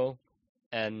hedgerow,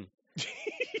 and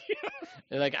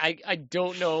like I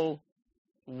don't know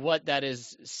what that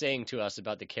is saying to us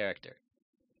about the character,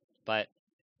 but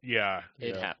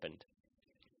it happened.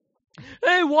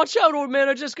 Hey, watch out, old man!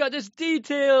 I just got this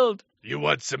detailed. You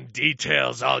want some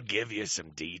details? I'll give you some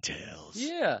details.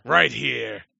 Yeah. Right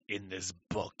here in this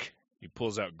book. He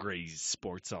pulls out Gray's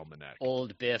Sports Almanac.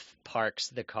 Old Biff parks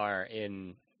the car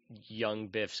in young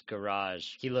Biff's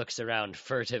garage. He looks around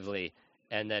furtively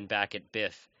and then back at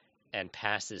Biff and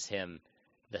passes him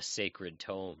the sacred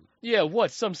tome. Yeah, what?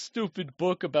 Some stupid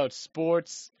book about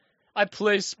sports? I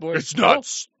play sports.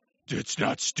 It's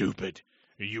not stupid.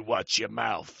 You watch your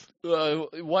mouth.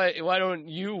 Why don't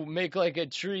you make like a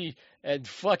tree and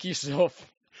fuck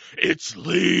yourself? It's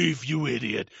leave, you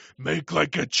idiot. Make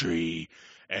like a tree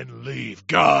and leave.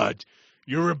 God,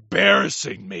 you're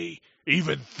embarrassing me.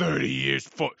 Even 30 years,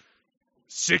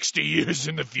 60 years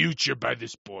in the future by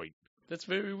this point. That's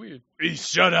very weird.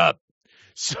 Shut up.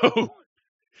 So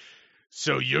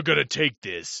you're going to take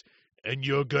this, and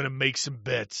you're going to make some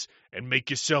bets and make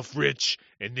yourself rich,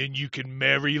 and then you can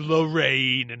marry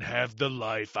Lorraine and have the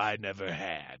life I never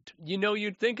had. You know,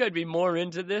 you'd think I'd be more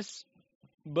into this,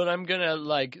 but I'm going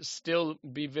to, still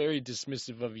be very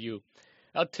dismissive of you.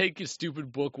 I'll take your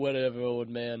stupid book, whatever, old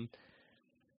man.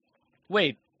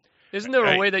 Wait, isn't there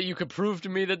a way that you could prove to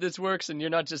me that this works and you're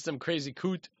not just some crazy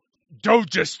coot? Don't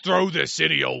just throw this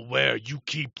any old where. You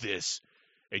keep this.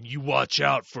 And you watch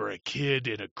out for a kid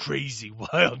and a crazy,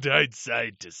 wild-eyed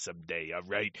scientist someday, all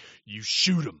right? You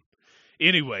shoot him.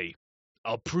 Anyway,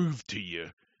 I'll prove to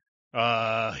you.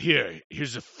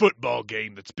 Here's a football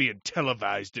game that's being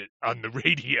televised on the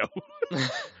radio.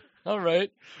 All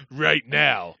right. Right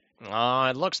now.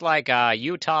 It looks like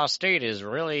Utah State is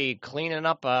really cleaning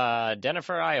up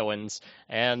Denver, Iowans,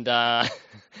 and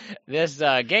this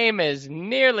game is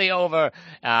nearly over,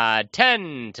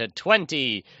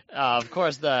 10-20. Of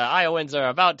course, the Iowans are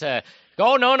about to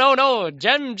go. No!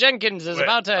 Jem Jenkins is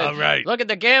about to look at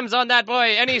the games on that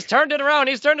boy, and he's turned it around.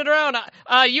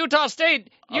 Utah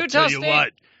State. I'll tell you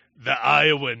what, the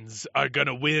Iowans are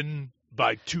gonna win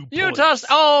by 2 points.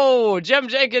 Jem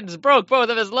Jenkins broke both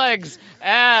of his legs,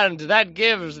 and that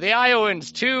gives the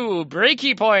Iowans 2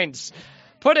 breaky points,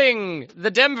 putting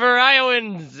the Denver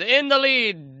Iowans in the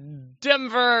lead.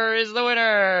 Denver is the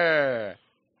winner.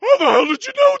 How the hell did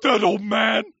you know that, old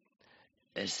man?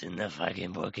 It's in the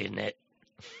fucking book, isn't it?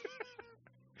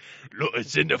 Look,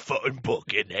 it's in the fucking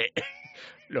book, isn't it?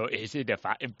 Look, it's in the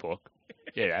fucking book.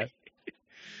 You know?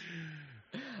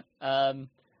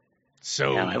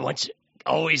 So now I want you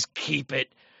always keep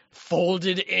it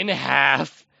folded in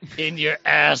half in your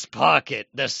ass pocket,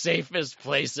 the safest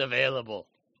place available.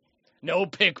 No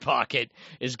pickpocket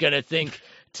is going to think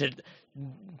to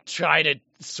try to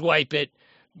swipe it,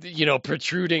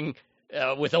 protruding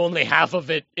with only half of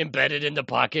it embedded in the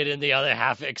pocket and the other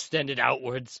half extended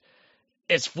outwards.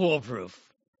 It's foolproof.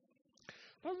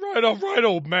 All right,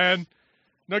 old man.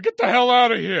 Now get the hell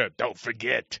out of here. Don't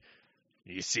forget.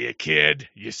 You see a kid,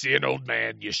 you see an old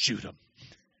man, you shoot him.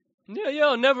 Yeah,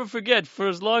 I'll never forget for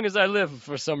as long as I live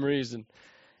for some reason.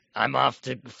 I'm off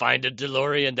to find a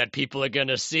DeLorean that people are going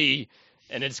to see,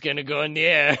 and it's going to go in the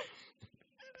air.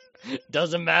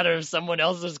 Doesn't matter if someone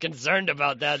else is concerned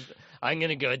about that. I'm going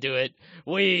to go do it.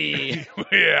 Yeah,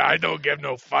 I don't give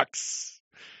no fucks.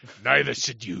 Neither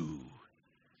should you.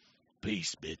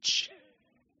 Peace, bitch.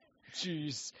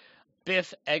 Jeez.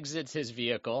 Biff exits his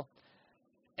vehicle.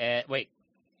 Wait,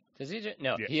 does he just...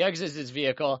 No, He exits his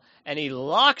vehicle, and he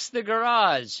locks the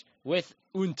garage with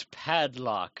 "und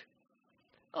padlock."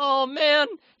 Oh, man,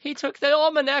 he took the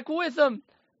almanac with him,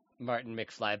 Martin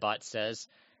McFlybot says.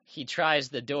 He tries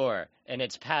the door, and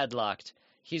it's padlocked.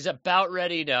 He's about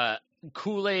ready to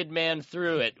Kool-Aid man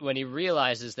through it when he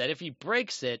realizes that if he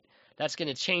breaks it, that's going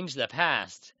to change the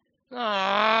past.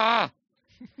 Ah!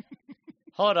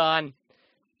 Hold on.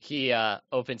 He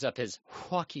opens up his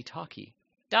walkie-talkie.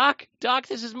 Doc,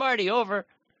 this is Marty, over.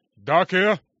 Doc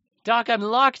here? Doc, I'm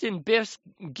locked in Biff's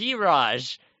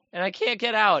garage, and I can't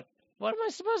get out. What am I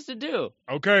supposed to do?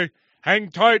 Okay,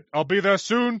 hang tight. I'll be there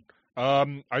soon.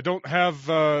 I don't have,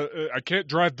 I can't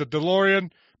drive the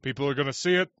DeLorean. People are going to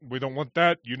see it. We don't want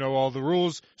that. You know all the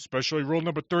rules, especially rule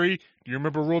number 3. Do you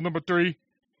remember rule number 3?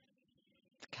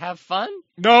 Have fun?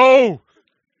 No!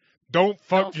 Don't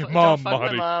fuck your mom, Don't fuck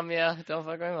Marty. my mom, yeah. Don't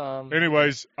fuck my mom.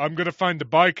 Anyways, I'm going to find the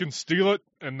bike and steal it,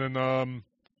 and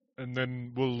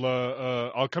then we'll,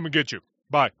 I'll come and get you.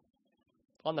 Bye.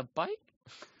 On the bike?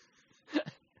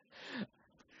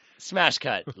 Smash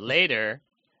cut. Later,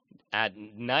 at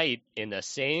night, in the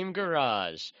same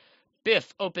garage,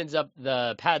 Biff opens up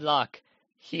the padlock.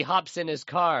 He hops in his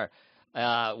car,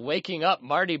 waking up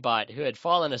Marty Bot, who had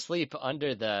fallen asleep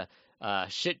under the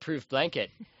shit-proof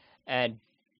blanket. And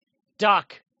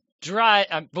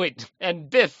and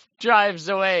Biff drives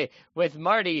away with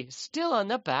Marty still on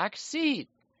the back seat.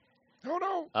 Oh,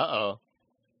 no. Uh-oh.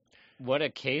 What a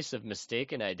case of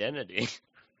mistaken identity.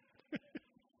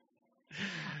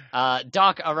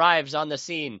 Doc arrives on the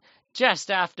scene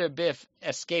just after Biff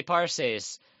escape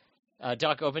arses.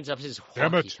 Doc opens up his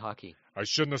Damn it. walkie-talkie. I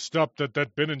shouldn't have stopped at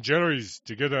that Ben & Jerry's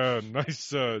to get a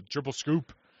nice triple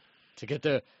scoop. To get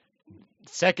the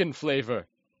second flavor.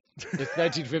 It's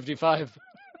 1955.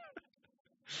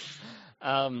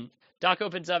 Doc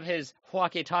opens up his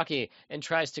walkie-talkie and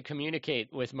tries to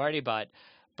communicate with Marty Bot,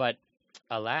 but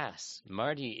alas,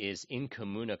 Marty is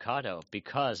incommunicado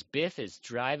because Biff is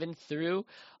driving through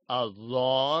a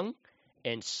long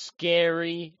and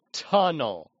scary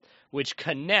tunnel which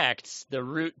connects the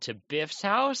route to Biff's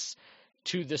house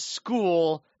to the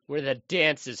school where the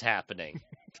dance is happening.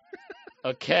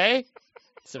 Okay?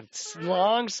 It's a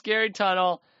long, scary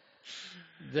tunnel.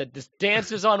 The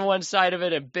dance is on one side of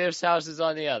it and Biff's house is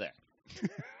on the other.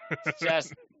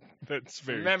 Just That's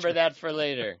very remember true. that for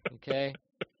later, okay?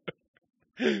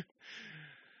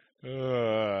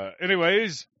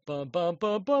 Anyways, Bum, bum,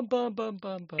 bum, bum, bum, bum,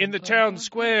 bum, bum, In the bum, town bum.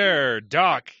 square,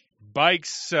 Doc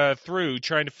bikes through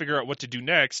trying to figure out what to do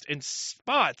next and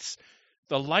spots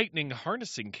the lightning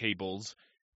harnessing cables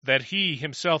that he,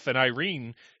 himself, and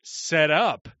Irene set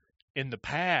up in the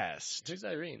past. Who's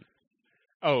Irene?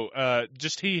 Oh,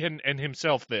 just he and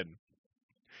himself then.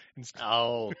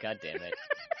 Oh, god damn it.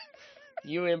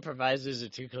 You improvisers are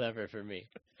too clever for me.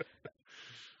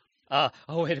 Oh,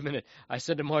 wait a minute. I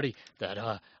said to Marty that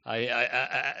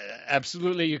I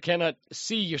absolutely you cannot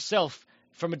see yourself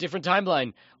from a different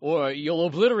timeline, or you'll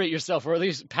obliterate yourself, or at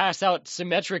least pass out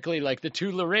symmetrically like the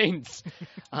two Lorraines.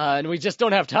 And we just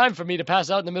don't have time for me to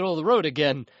pass out in the middle of the road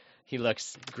again. He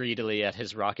looks greedily at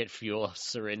his rocket fuel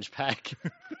syringe pack.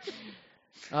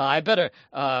 I better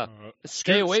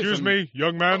stay away excuse from... me,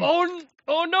 young man.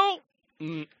 Oh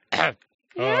no!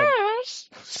 Yes,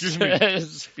 excuse me.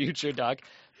 says future Doc.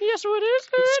 Yes, what is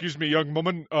it? Excuse me, young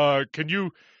woman. Can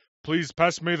you please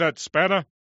pass me that spanner?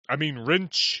 I mean,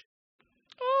 wrench.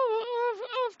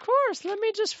 Oh, of course. Let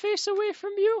me just face away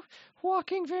from you,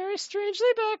 walking very strangely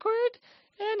backward,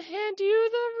 and hand you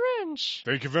the wrench.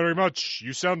 Thank you very much.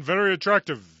 You sound very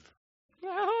attractive.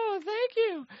 Oh, thank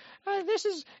you. This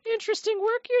is interesting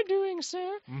work you're doing,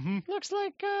 sir. Mm-hmm. Looks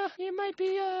like you might be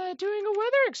doing a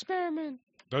weather experiment.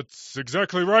 That's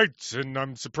exactly right, and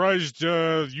I'm surprised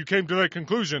you came to that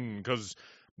conclusion, because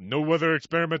no weather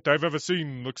experiment I've ever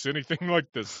seen looks anything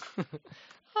like this.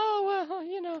 Oh, well,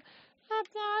 you know,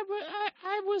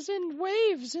 I was in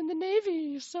waves in the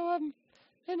Navy, so I'm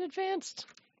an advanced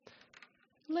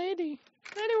lady.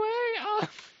 Anyway,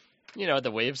 you know,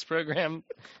 the Waves program,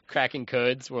 cracking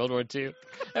codes, World War II.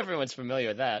 Everyone's familiar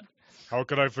with that. How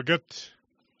could I forget?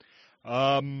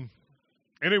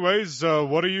 Anyways,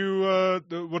 what are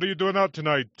you doing out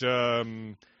tonight?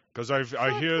 Because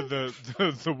I hear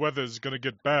the weather's gonna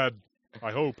get bad.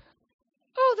 I hope.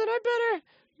 Oh, then I better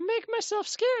make myself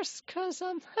scarce, 'cause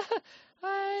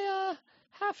I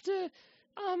have to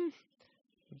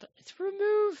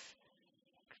remove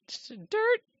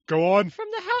dirt Go on. from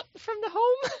the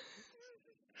home.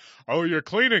 Oh, you're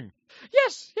cleaning.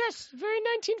 Yes, very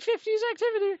 1950s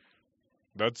activity.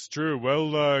 That's true.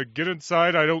 Well, get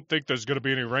inside. I don't think there's gonna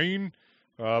be any rain,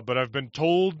 but I've been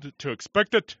told to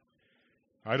expect it.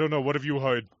 I don't know. What have you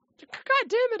heard? God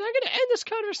damn it! I'm gonna end this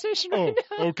conversation right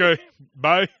now. Okay.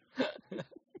 Bye.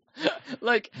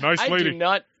 Like, Nice I lady. do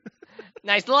not.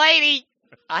 Nice lady.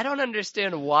 I don't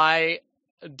understand why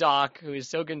Doc, who is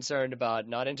so concerned about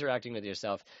not interacting with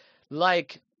yourself,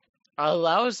 like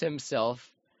allows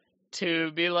himself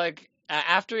to be like,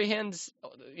 after he hands,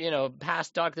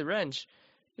 past Doc the wrench,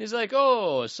 he's like,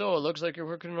 oh, so it looks like you're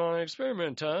working on an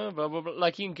experiment, huh? Blah, blah, blah.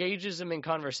 Like, he engages him in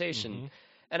conversation. Mhm.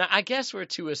 And I guess we're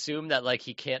to assume that, like,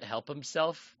 he can't help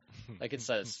himself. Like, it's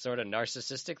a sort of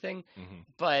narcissistic thing. Mhm.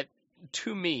 But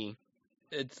to me,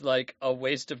 it's like a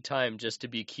waste of time just to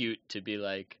be cute, to be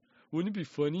like, wouldn't it be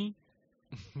funny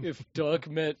if Doc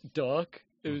met Doc?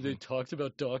 If they talked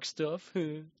about Doc stuff?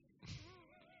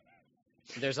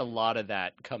 There's a lot of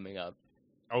that coming up.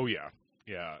 Oh, yeah.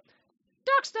 Yeah.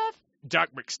 Doc stuff! Doc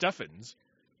McStuffins.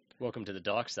 Welcome to the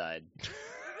Doc side.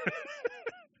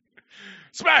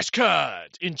 Smash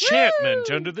cut! Enchantment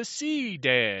Woo! under the sea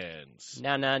dance.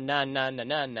 Na na na na na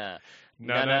na na.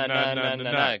 Na, Na na, na na na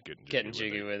na na. Getting Getting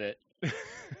jiggy with it.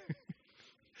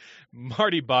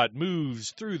 Marty Bot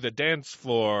moves through the dance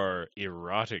floor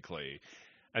erotically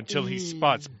until he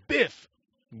spots Biff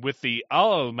with the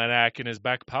almanac in his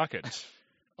back pocket.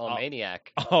 All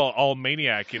maniac. All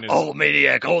maniac in his... All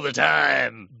maniac all the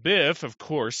time. Biff, of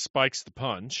course, spikes the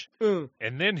punch, and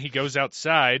then he goes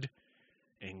outside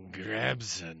and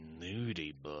grabs a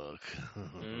nudie book.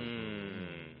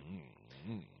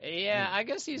 Yeah, I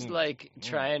guess he's like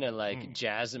trying to like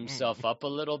jazz himself up a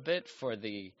little bit for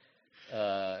the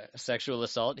sexual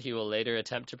assault he will later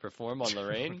attempt to perform on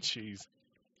Lorraine. Jeez.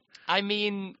 I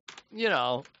mean,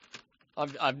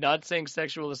 I'm not saying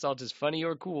sexual assault is funny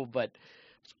or cool, but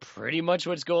it's pretty much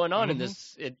what's going on in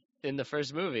the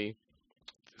first movie.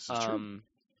 This is true.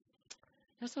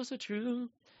 That's also true.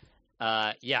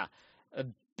 Yeah.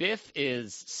 Biff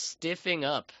is stiffing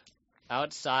up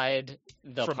outside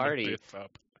the From party the Biff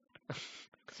up.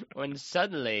 when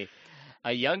suddenly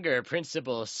a younger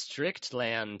Principal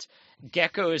Strickland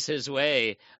geckos his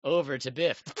way over to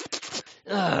Biff.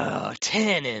 Oh,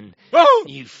 Tannen, Oh!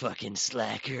 you fucking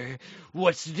slacker.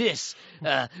 What's this?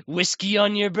 Whiskey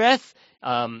on your breath?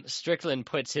 Strickland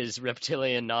puts his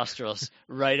reptilian nostrils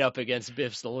right up against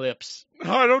Biff's lips.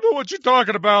 I don't know what you're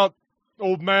talking about,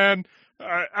 old man.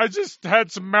 I just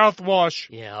had some mouthwash.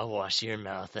 Yeah, I'll wash your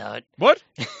mouth out. What?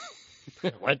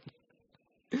 What?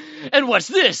 And what's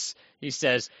this? He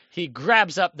says. He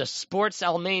grabs up the sports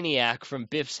almanac from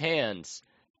Biff's hands.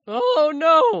 Oh,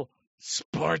 no!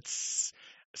 Sports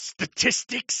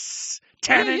statistics,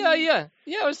 Tannen?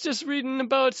 Yeah. I was just reading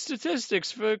about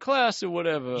statistics for class or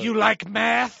whatever. You like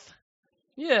math?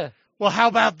 Yeah. Well, how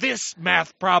about this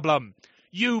math problem?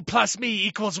 You plus me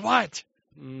equals what?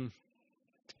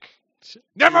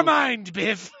 Never mind,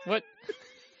 Biff. What?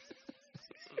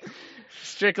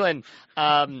 Strickland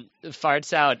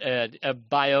farts out a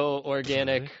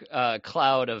bio-organic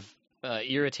cloud of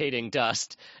irritating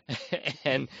dust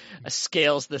and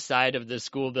scales the side of the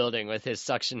school building with his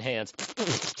suction hands.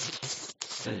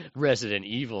 Resident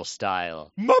Evil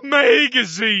style. My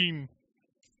magazine!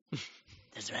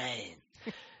 That's right.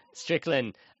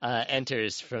 Strickland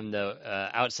enters from the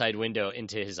outside window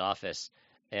into his office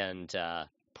and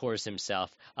pours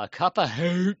himself a cup of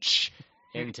hooch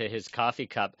into his coffee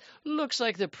cup. Looks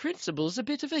like the principal's a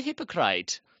bit of a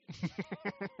hypocrite.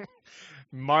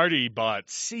 Marty Bot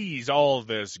sees all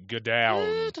this go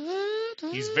down.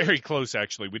 He's very close,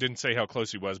 actually. We didn't say how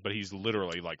close he was, but he's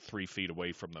literally like 3 feet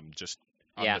away from them, just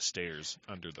on the stairs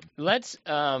under them. Let's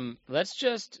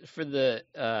just for the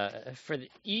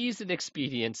ease and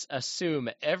expedience assume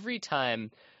every time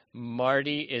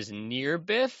Marty is near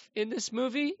Biff in this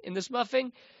movie, in this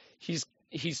muffing, he's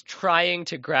trying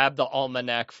to grab the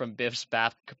almanac from Biff's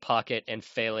back pocket and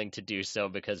failing to do so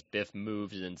because Biff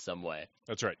moves in some way.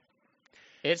 That's right.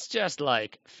 It's just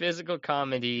like physical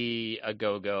comedy, a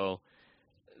go-go,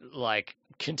 like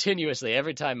continuously.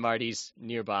 Every time Marty's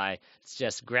nearby, it's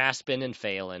just grasping and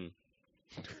failing.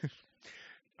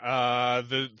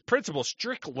 The Principal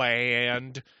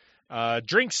Strickland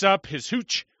drinks up his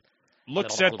hooch,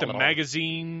 looks at the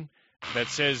magazine that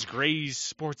says Gray's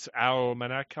Sports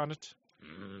Almanac on it.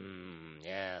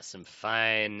 Yeah, some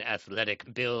fine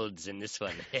athletic builds in this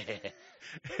one.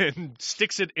 And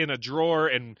sticks it in a drawer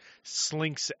and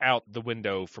slinks out the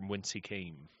window from whence he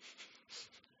came.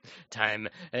 Time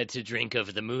to drink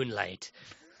of the moonlight.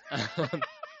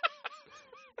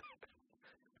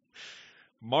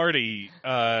 Marty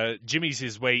jimmies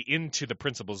his way into the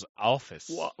principal's office.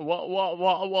 What?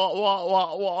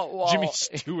 Jimmy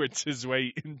Stewart's his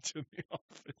way into the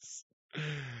office.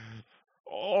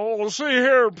 Oh, see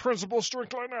here, Principal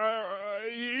Strickland.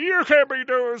 You can't be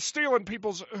stealing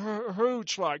people's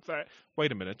hooch like that.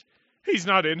 Wait a minute. He's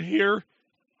not in here.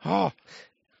 Oh,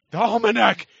 the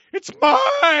almanac. It's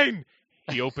mine.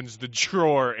 He opens the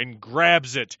drawer and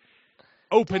grabs it,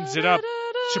 opens it up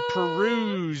to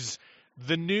peruse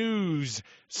the news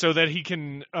so that he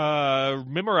can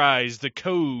memorize the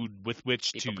code with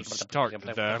which to start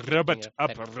the robot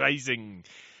uprising.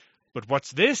 But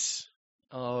what's this?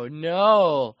 Oh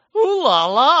no! Ooh la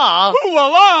la! Ooh la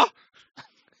la!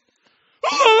 Ooh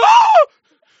la la!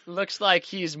 Looks like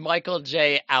he's Michael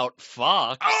J.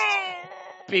 outfoxed. Oh!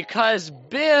 Because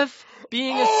Biff,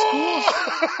 being a school...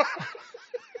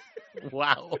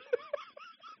 Wow.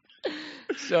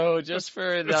 So, just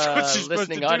for That's what the she's listening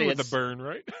supposed to do audience... with the burn,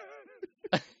 right?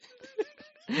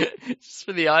 Just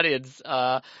for the audience,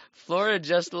 Flora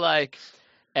just, like,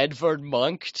 Edvard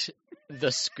Munked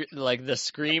the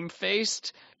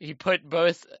scream-faced. He put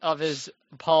both of his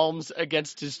palms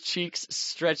against his cheeks,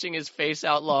 stretching his face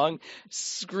out long,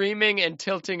 screaming and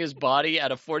tilting his body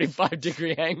at a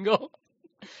 45-degree angle.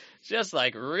 Just,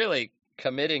 like, really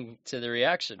committing to the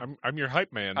reaction. I'm your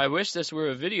hype man. I wish this were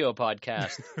a video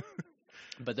podcast,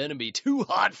 but then it'd be too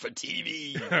hot for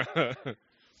TV.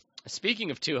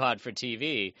 Speaking of too hot for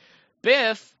TV,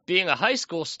 Biff, being a high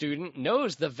school student,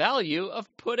 knows the value of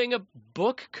putting a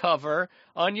book cover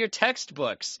on your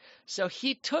textbooks. So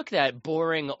he took that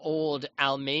boring old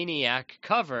Almaniac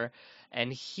cover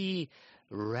and he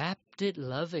wrapped it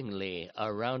lovingly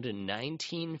around a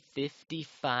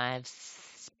 1955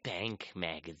 Spank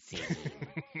magazine.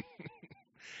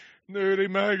 Nudie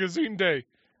Magazine Day.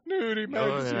 Nudie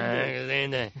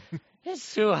Magazine Day.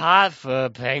 It's too hot for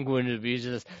a penguin to be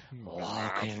just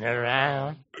walking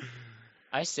around.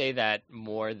 I say that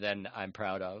more than I'm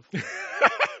proud of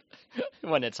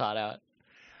when it's hot out.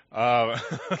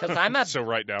 Because I'm a so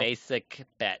right now. basic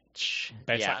bitch.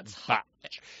 Basic Yeah, it's hot.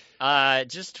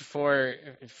 Just for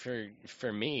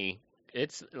me,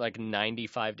 it's like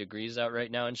 95 degrees out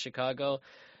right now in Chicago,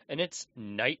 and it's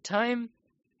nighttime.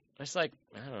 It's like,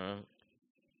 I don't know,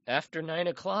 after 9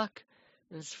 o'clock.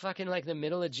 It's fucking like the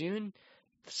middle of June.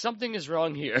 Something is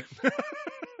wrong here.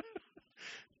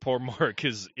 Poor Mark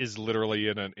is literally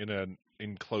in an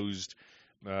enclosed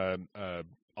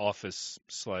office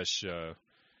slash.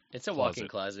 It's a walk-in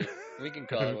closet. We can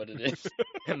call it what it is.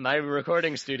 My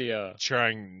recording studio.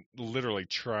 Literally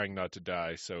trying not to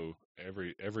die. So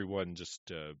everyone just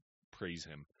praise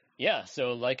him. Yeah.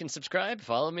 So like and subscribe,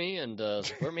 follow me, and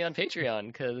support me on Patreon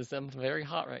because I'm very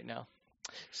hot right now.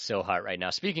 So hot right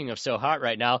now. Speaking of so hot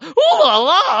right now, ooh la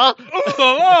la! Ooh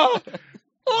la la!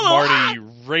 Marty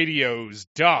radios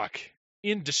Doc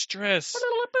in distress.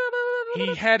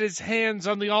 He had his hands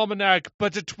on the almanac,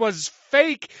 but it was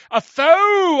fake, a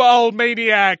faux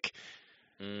almanac.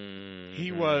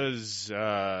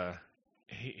 Mm-hmm.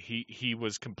 He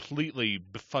was completely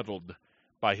befuddled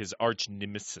by his arch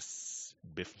nemesis,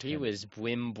 Biff. He was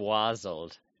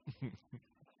bwimbozzled.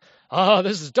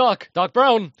 This is Doc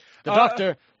Brown, the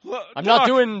doctor. I'm not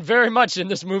doing very much in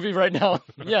this movie right now.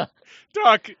 Yeah.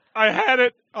 Doc, I had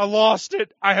it. I lost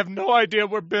it. I have no idea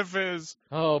where Biff is.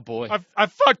 Oh, boy. I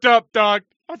fucked up, Doc.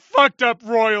 I fucked up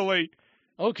royally.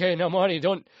 Okay, now, Marty,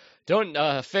 don't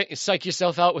psych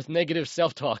yourself out with negative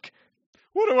self-talk.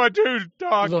 What do I do,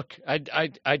 Doc? Look, I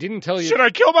didn't tell you. Should I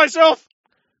kill myself?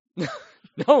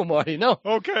 No, Marty, no.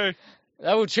 Okay.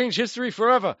 That would change history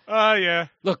forever. Yeah.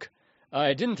 Look,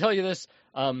 I didn't tell you this,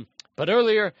 but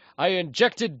earlier I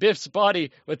injected Biff's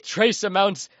body with trace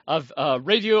amounts of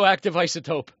radioactive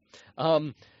isotope.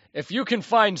 If you can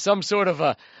find some sort of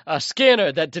a scanner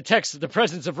that detects the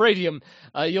presence of radium,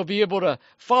 you'll be able to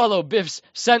follow Biff's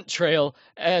scent trail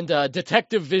and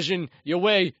detective vision your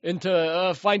way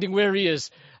into finding where he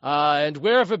is. And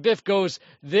wherever Biff goes,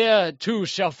 there too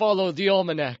shall follow the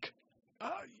almanac.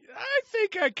 I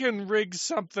think I can rig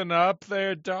something up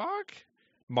there, Doc.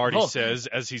 Marty says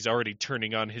as he's already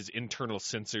turning on his internal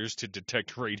sensors to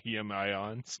detect radium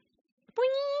ions.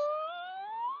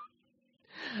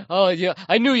 Oh, yeah,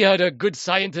 I knew you had a good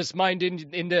scientist mind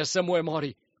in there somewhere,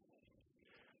 Marty.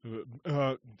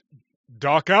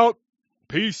 Doc out.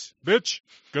 Peace, bitch.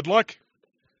 Good luck.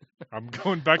 I'm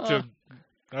going back to,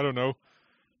 I don't know,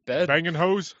 bed. Banging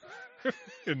hoes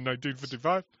in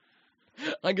 1955.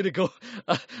 I'm going to go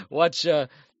watch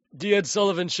the Ed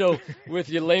Sullivan Show with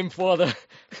your lame father.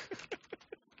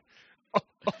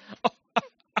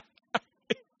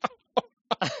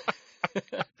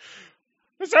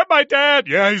 Is that my dad?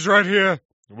 Yeah, he's right here.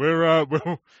 We're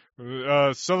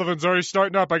Sullivan's already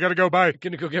starting up. I gotta go. Bye.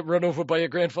 Gonna go get run over by your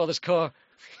grandfather's car.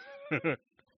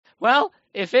 Well,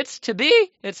 if it's to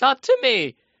be, it's up to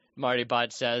me, Marty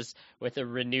Bot says with a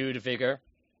renewed vigor.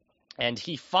 And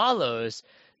he follows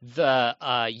the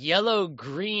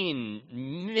yellow-green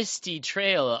misty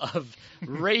trail of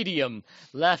radium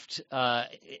left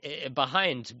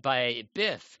behind by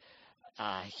Biff.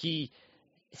 He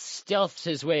stealths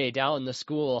his way down the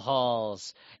school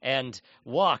halls and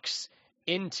walks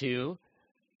into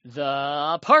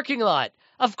the parking lot.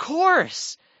 Of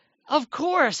course. Of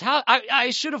course. How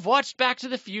I should have watched Back to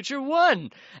the Future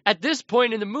 1. At this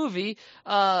point in the movie,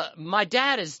 my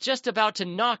dad is just about to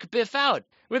knock Biff out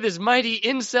with his mighty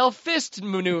incel fist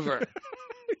maneuver.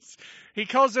 He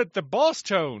calls it the boss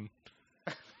tone.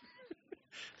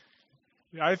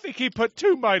 I think he put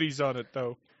 2 mighties on it,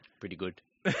 though. Pretty good.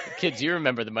 Kids, you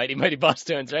remember the Mighty Mighty Boss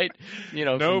Tones, right?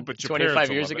 No, from but your 25 parents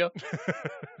will years love ago.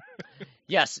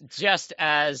 Yes, just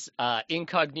as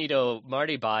incognito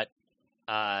Marty Bot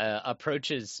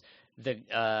approaches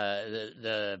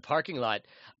the parking lot,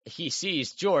 he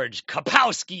sees George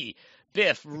Kapowski,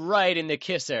 Biff right in the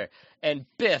kisser, and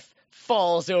Biff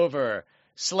falls over,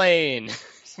 slain.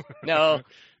 No,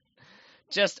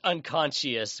 just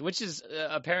unconscious, which is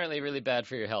apparently really bad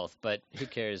for your health, but who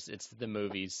cares? It's the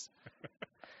movies.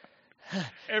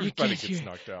 Everybody gets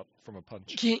knocked out from a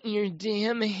punch. Get your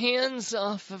damn hands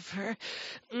off of her.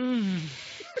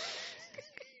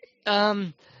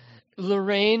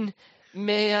 Lorraine,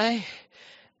 may I?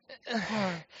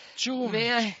 George.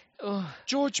 May I? Oh,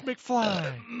 George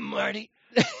McFly. Marty.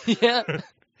 Yeah.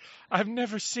 I've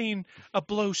never seen a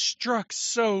blow struck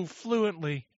so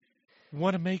fluently.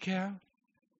 Want to make out?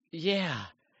 Yeah.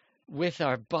 With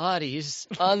our bodies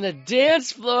on the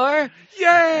dance floor.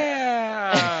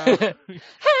 Yeah! Hey,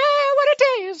 wanna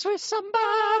dance with somebody?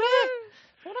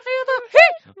 Wanna feel the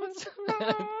heat with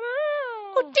somebody?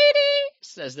 Oh, dee-dee,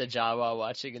 says the Jawa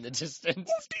watching in the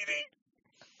distance.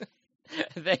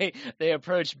 They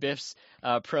approach Biff's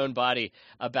prone body,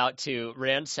 about to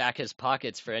ransack his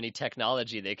pockets for any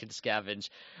technology they can scavenge,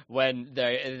 when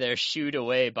they're shooed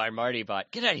away by Marty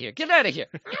Bot. Get out of here! Get out of here!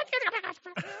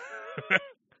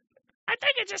 I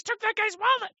think I just took that guy's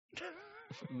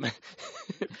wallet.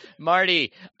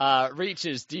 Marty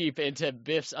reaches deep into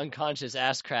Biff's unconscious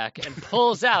ass crack and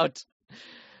pulls out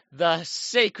the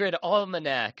sacred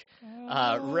almanac,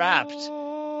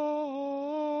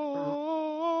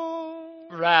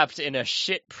 wrapped in a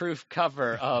shit-proof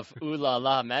cover of Ooh La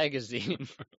La magazine.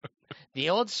 The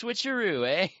old switcheroo,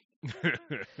 eh?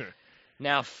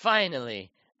 Now,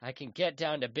 finally, I can get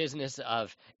down to business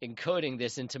of encoding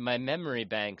this into my memory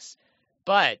banks.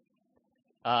 But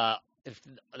if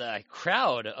the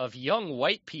crowd of young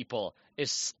white people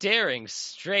is staring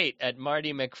straight at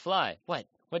Marty McFly. What?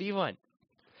 What do you want?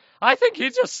 I think he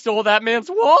just stole that man's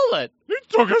wallet. He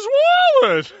took his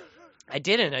wallet. I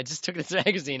didn't. I just took this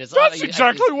magazine. That's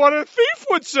exactly what a thief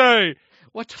would say.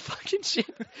 What the fucking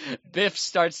shit? Biff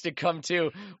starts to come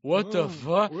to. What the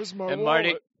fuck? Where's my And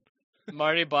wallet?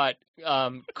 Marty Bot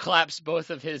claps both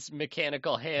of his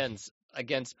mechanical hands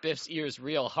against Biff's ears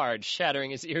real hard,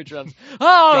 shattering his eardrums.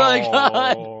 Oh my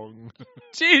god! Dong.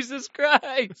 Jesus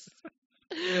Christ!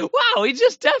 Wow, he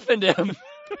just deafened him.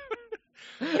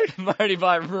 Marty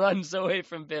Bot runs away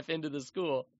from Biff into the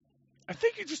school. I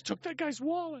think he just took that guy's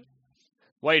wallet.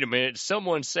 Wait a minute,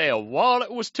 someone say a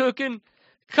wallet was tooken?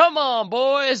 Come on,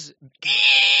 boys!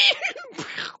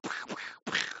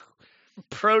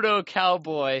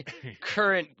 Proto-cowboy,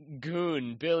 current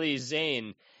goon, Billy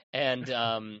Zane, and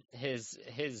his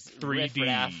 3D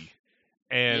riffraff,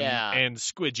 and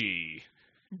Squidgy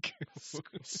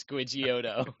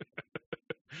Squidgioto.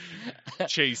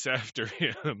 chase after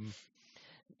him.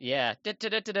 Yeah.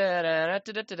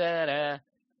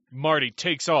 Marty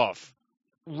takes off,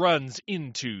 runs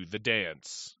into the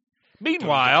dance.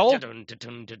 Meanwhile,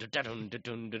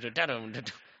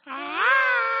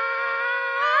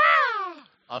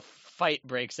 a fight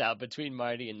breaks out between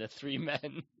Marty and the 3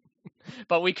 men.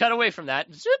 But we cut away from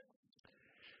that. Zoop.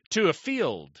 to a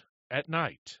field at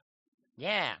night.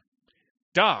 Yeah.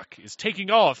 Doc is taking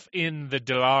off in the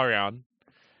DeLorean.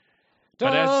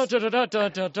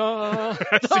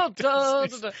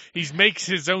 He makes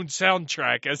his own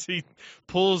soundtrack as he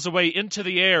pulls away into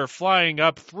the air, flying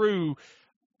up through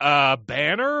a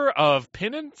banner of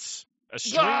pennants, a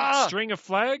string of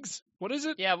flags. What is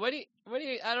it? Yeah, what do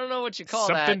you, I don't know what you call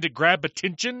Something that. to grab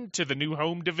attention to the new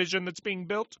home division that's being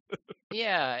built?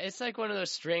 Yeah, it's like one of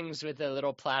those strings with the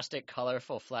little plastic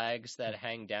colorful flags that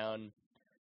hang down.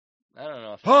 I don't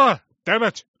know. Damn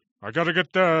it. I gotta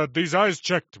get these eyes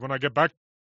checked when I get back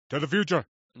to the future.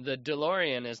 The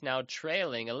DeLorean is now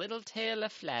trailing a little tail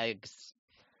of flags,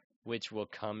 which will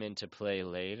come into play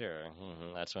later.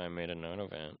 That's why I made a note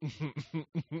of it.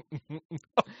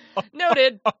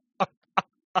 Noted!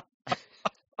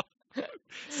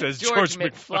 Says George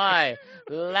George McFly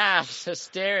laughs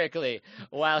hysterically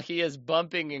while he is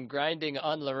bumping and grinding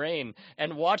on Lorraine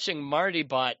and watching Marty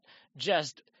Bot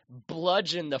just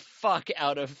bludgeon the fuck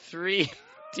out of 3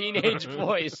 teenage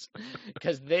voice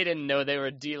because they didn't know they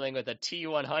were dealing with a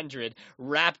T-100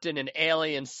 wrapped in an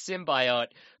alien symbiote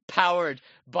powered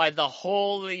by the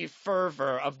holy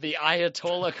fervor of the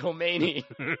Ayatollah Khomeini.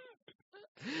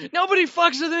 Nobody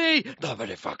fucks with me!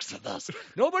 Nobody fucks with us!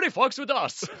 Nobody fucks with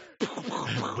us!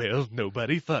 Well,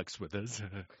 nobody fucks with us.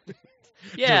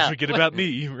 Yeah. Don't forget about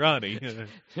me, Ronnie.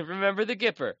 Remember the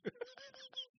Gipper.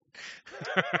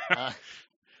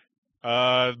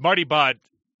 Marty Bot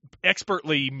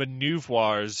expertly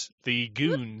maneuvers the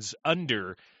goons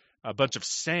under a bunch of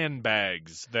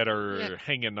sandbags that are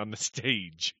hanging on the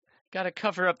stage. Gotta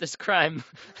cover up this crime.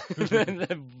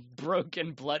 The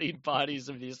broken, bloodied bodies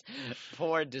of these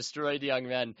poor, destroyed young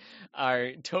men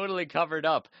are totally covered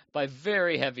up by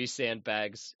very heavy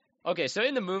sandbags. Okay, so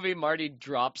in the movie, Marty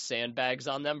drops sandbags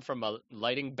on them from a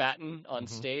lighting baton on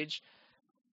stage.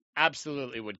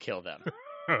 Absolutely would kill them.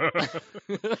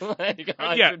 Like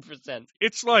 100%.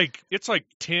 It's like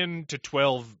 10 to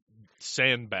 12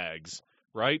 sandbags,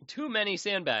 right? Too many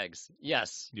sandbags.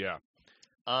 Yes. Yeah.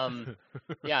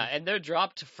 Yeah, and they're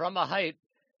dropped from a height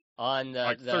on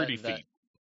like 30 feet.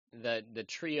 The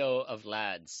trio of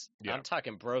lads. Yeah. I'm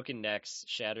talking broken necks,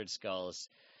 shattered skulls.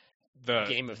 The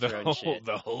Game of Thrones shit.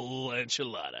 The whole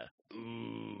enchilada.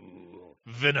 Ooh.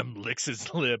 Venom licks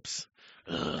his lips.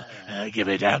 Get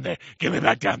me down there. Get me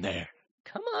back down there.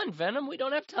 Come on, Venom, we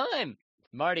don't have time.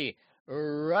 Marty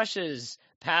rushes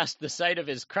past the site of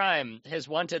his crime. His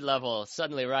wanted level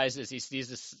suddenly rises. He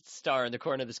sees a star in the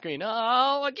corner of the screen.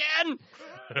 Oh, again!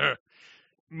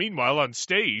 Meanwhile, on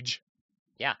stage,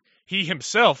 yeah, he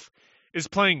himself is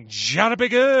playing Johnny Be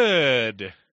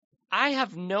Good. I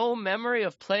have no memory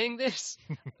of playing this.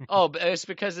 Oh, but it's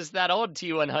because it's that old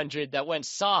T-100 that went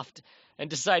soft and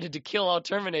decided to kill all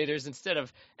Terminators instead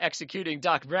of executing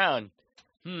Doc Brown.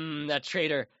 That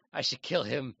traitor. I should kill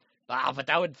him. But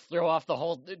that would throw off the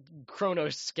whole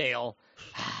Chronos scale.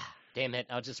 Damn it.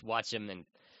 I'll just watch him and,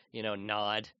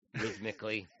 nod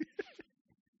rhythmically.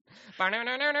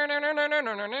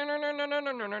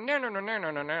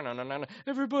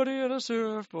 Everybody on a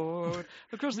surfboard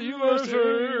across the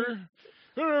USA.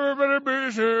 Everybody be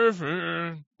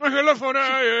surfing. California.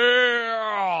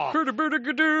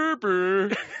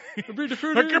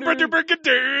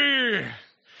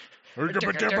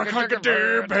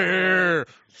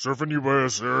 Surfing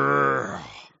USA.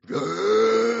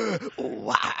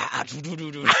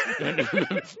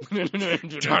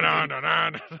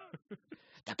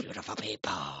 The beautiful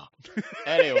people.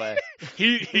 Anyway.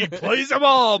 He plays them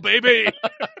all, baby.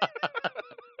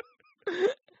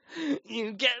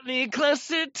 You get me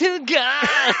closer to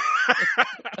God.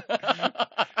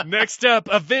 Next up,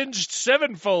 Avenged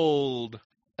Sevenfold.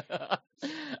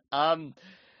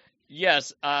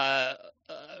 Yes,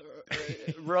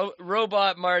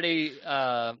 Robot Marty,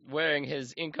 wearing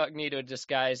his incognito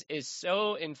disguise, is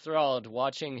so enthralled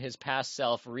watching his past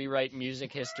self rewrite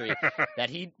music history that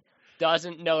he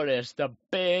doesn't notice the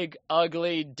big,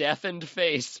 ugly, deafened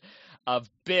face of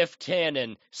Biff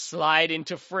Tannen slide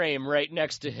into frame right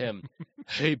next to him.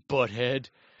 Hey, butthead.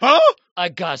 Huh? I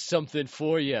got something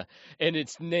for you, and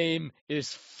its name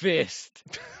is Fist.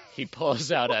 He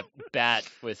pulls out a bat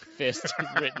with Fist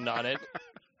written on it.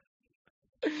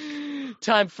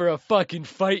 Time for a fucking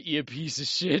fight, you piece of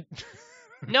shit.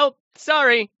 Nope,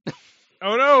 sorry.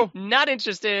 Oh, no. Not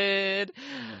interested.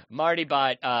 Marty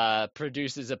Bot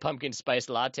produces a pumpkin spice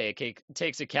latte,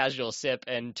 takes a casual sip,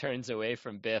 and turns away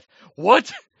from Biff.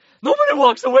 What? Nobody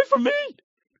walks away from me.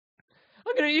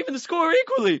 I'm going to even the score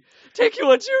equally. Take you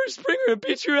on Jerry Springer and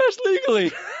beat your ass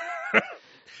legally.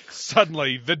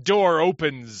 Suddenly, the door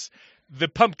opens. The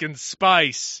pumpkin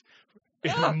spice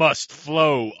must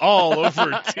flow all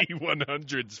over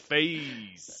T-100's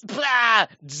face. Blah!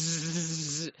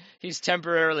 Zzz. He's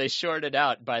temporarily shorted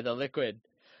out by the liquid.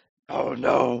 Oh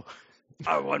no,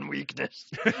 my one weakness,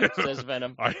 says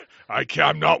Venom.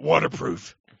 I'm not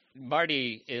waterproof.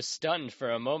 Marty is stunned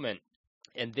for a moment,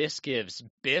 and this gives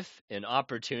Biff an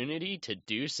opportunity to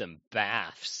do some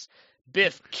baths.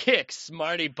 Biff kicks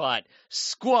Marty Bot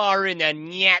square in the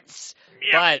nets,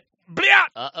 but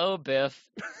uh-oh, Biff,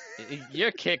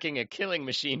 you're kicking a killing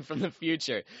machine from the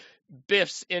future.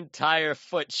 Biff's entire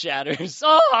foot shatters.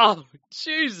 Oh,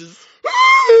 Jesus.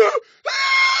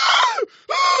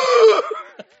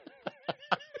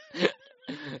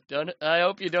 I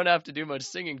hope you don't have to do much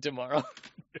singing tomorrow.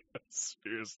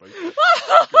 Seriously.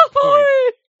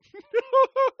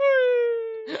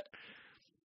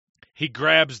 He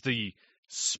grabs the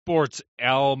sports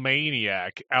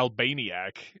Albaniac,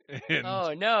 and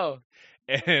oh no,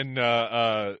 and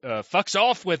fucks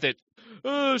off with it.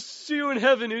 Oh, see you in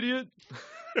heaven, idiot.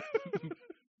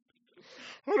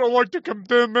 I don't like to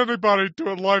condemn anybody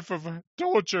to a life of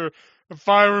torture, of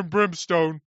fire and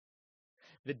brimstone.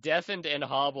 The deafened and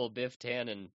hobbled Biff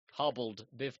Tannen,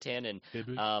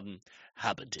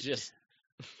 Habited.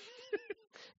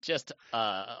 just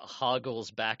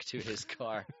hoggles back to his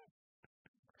car.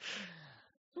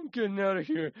 I'm getting out of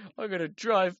here. I'm going to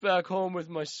drive back home with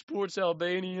my sports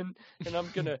Albanian, and I'm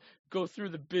going to go through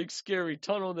the big scary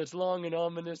tunnel that's long and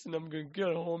ominous, and I'm going to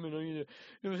get home, and I'm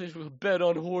going to bet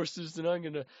on horses, and I'm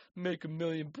going to make $1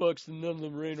 million, and none of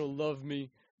Lorraine will love me,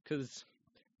 because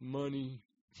money,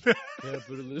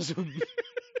 capitalism.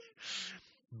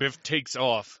 Biff takes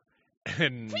off,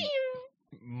 and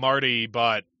Marty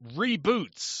bought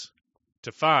reboots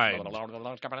to find.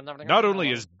 Not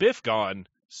only is Biff gone,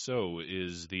 so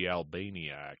is the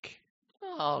Albaniac.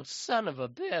 Oh, son of a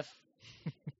Biff.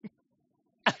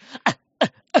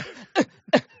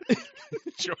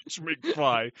 George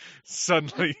McFly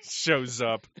suddenly shows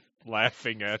up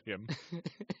laughing at him.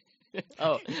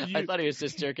 Oh, I thought he was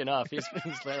just jerking off. He's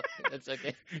that's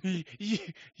okay.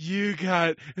 You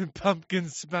got pumpkin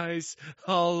spice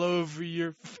all over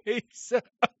your face.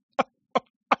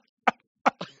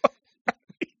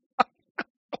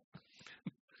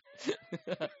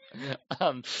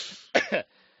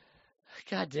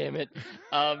 God damn it.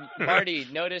 Marty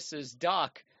notices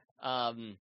Doc up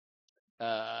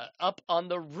on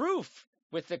the roof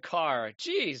with the car.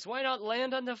 Jeez, why not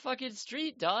land on the fucking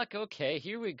street, Doc? Okay,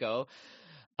 here we go.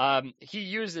 He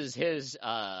uses his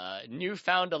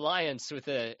newfound alliance with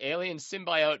the alien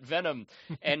symbiote Venom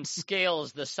and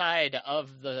scales the side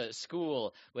of the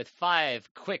school with 5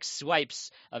 quick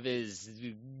swipes of his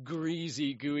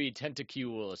greasy, gooey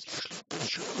tentacules.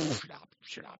 Shut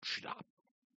up.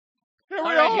 Here we All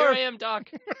right, are. here I am,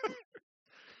 Doc.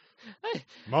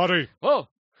 Marty, Oh,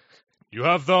 you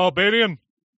have the Albanian?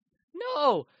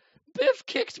 no. Biff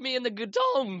kicked me in the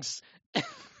gadongs.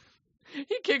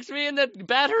 He kicked me in the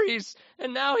batteries,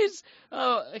 and now he's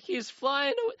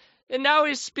flying away, and now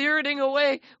he's spiriting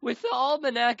away with the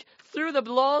almanac through the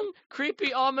long,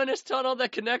 creepy, ominous tunnel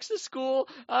that connects the school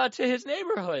to his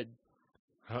neighborhood.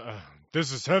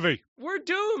 This is heavy. We're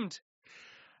doomed.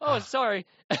 Oh, sorry.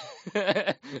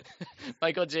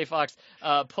 Michael J. Fox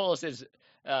pulls his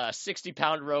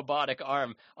 60-pound robotic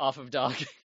arm off of Doc.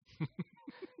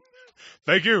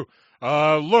 Thank you.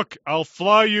 Look, I'll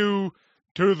fly you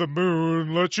to the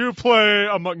moon. Let you play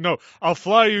among. No, I'll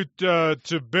fly you to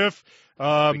Biff.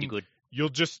 Pretty good. You'll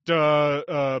just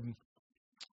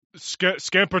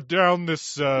scamper down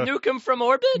this. Nuke him from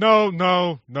orbit?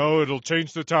 No. It'll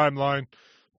change the timeline.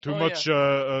 Too Oh, much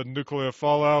nuclear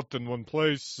fallout in one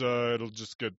place. It'll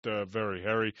just get very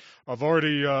hairy. I've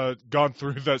already gone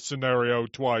through that scenario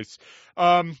twice.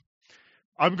 I'm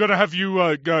gonna have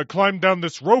you climb down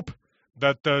this rope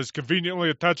that is conveniently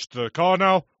attached to the car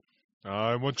now.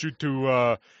 I want you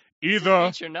to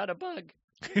either You're not a bug.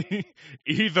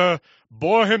 either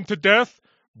bore him to death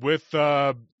with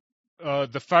the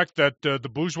fact that the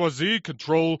bourgeoisie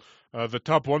control the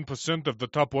top 1% of the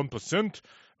top 1%,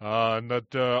 and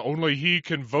that only he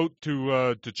can vote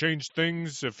to change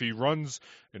things if he runs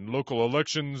in local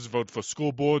elections, vote for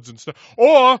school boards and stuff,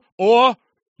 or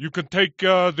you can take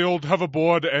the old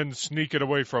hoverboard and sneak it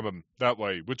away from him that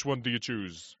way. Which one do you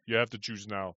choose? You have to choose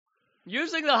now.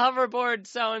 Using the hoverboard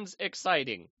sounds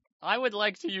exciting. I would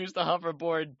like to use the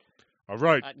hoverboard. All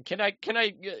right. Can I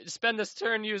spend this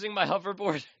turn using my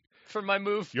hoverboard for my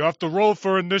move? You have to roll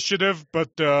for initiative, but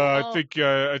Oh.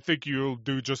 I think you'll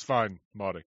do just fine,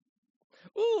 Marty.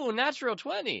 Ooh, natural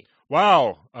 20.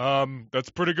 Wow,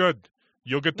 that's pretty good.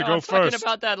 You'll get to No, go I'm talking first.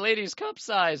 about that lady's cup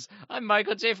size. I'm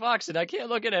Michael J. Fox, and I can't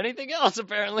look at anything else,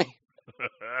 apparently.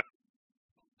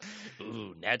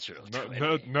 Ooh, natural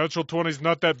 20. Natural 20's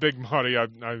not that big, Marty.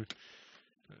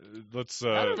 Let's.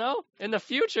 I don't know. In the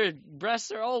future,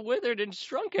 breasts are all withered and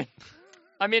shrunken.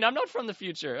 I mean, I'm not from the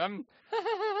future. I'm.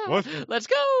 What? Let's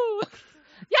go!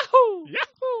 Yahoo!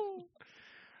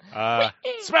 Yahoo!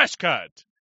 Smash cut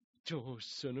Oh,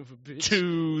 son of a bitch.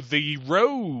 to the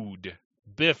road.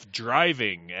 Biff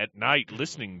driving at night,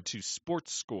 listening to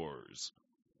sports scores.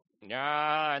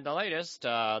 And the latest,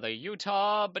 the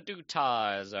Utah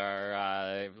Badootas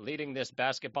are leading this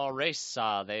basketball race.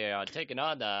 They are taking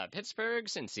on the Pittsburgh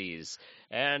Cincies.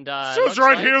 And Says looks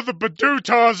right like- here the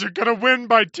Badootas are gonna win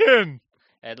by 10.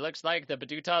 It looks like the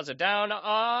Badutas are down.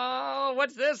 Oh,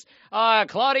 what's this?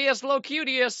 Claudius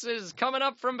Locutius is coming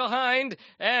up from behind,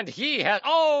 and he has...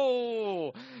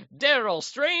 Oh! Daryl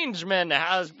Strangeman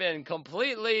has been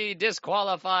completely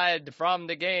disqualified from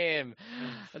the game.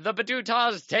 The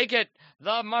Badutas take it.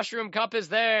 The Mushroom Cup is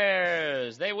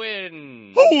theirs. They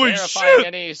win. Holy Verifying shit!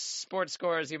 any sports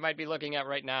scores you might be looking at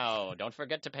right now. Don't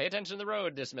forget to pay attention to the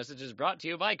road. This message is brought to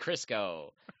you by Crisco.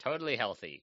 Totally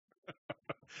healthy.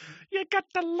 You got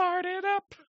to lard it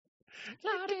up.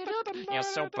 Lard it up. You're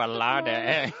super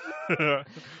lardy.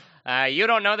 You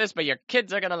don't know this, but your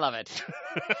kids are going to love it.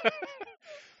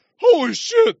 Holy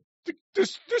shit!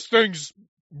 This thing's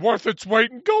worth its weight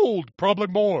in gold. Probably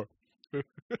more.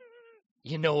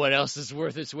 You know what else is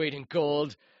worth its weight in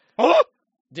gold? Huh?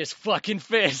 This fucking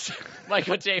fist.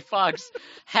 Michael J. Fox,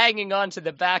 hanging onto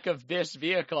the back of this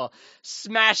vehicle,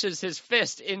 smashes his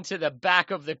fist into the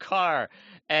back of the car,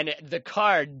 and the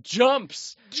car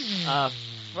jumps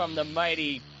from the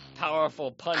mighty,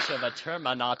 powerful punch of a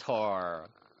Terminator.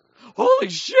 Holy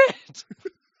shit!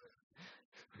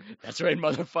 That's right,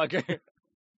 motherfucker.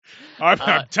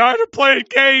 I'm tired of playing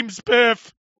games,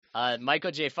 Biff.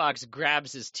 Michael J. Fox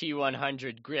grabs his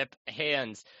T-100 grip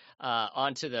hands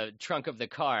onto the trunk of the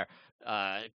car,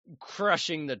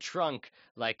 crushing the trunk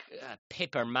like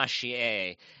paper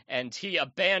mache, and he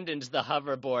abandons the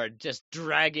hoverboard, just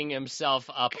dragging himself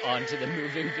up onto the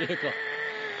moving vehicle.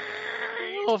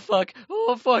 Oh, fuck.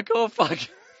 Oh, fuck. Oh, fuck.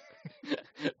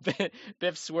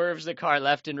 Biff swerves the car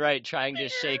left and right, trying to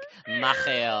shake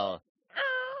Michael,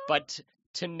 but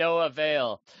to no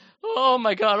avail. Oh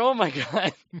my god, oh my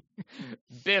god.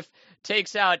 Biff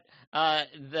takes out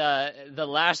the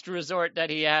last resort that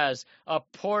he has, a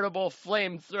portable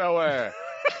flamethrower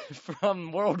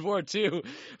from World War II.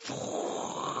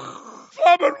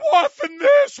 Flamin' waffin'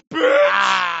 this, bitch!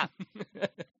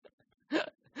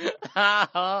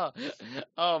 Ah!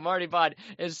 Oh, Marty Bot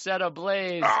is set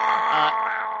ablaze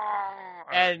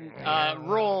and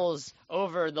rolls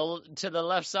over to the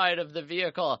left side of the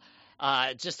vehicle.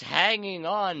 Just hanging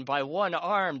on by one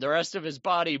arm, the rest of his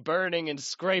body burning and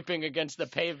scraping against the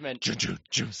pavement.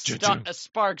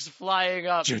 Sparks flying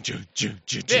up.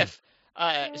 Biff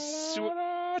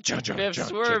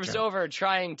swerves over,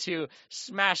 trying to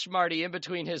smash Marty in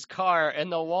between his car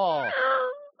and the wall.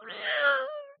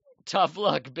 Tough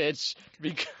luck, bitch,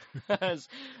 because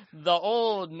the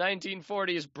old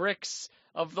 1940s bricks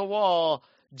of the wall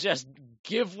just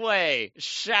give way,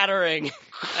 shattering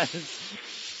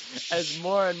as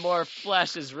more and more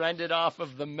flesh is rended off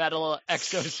of the metal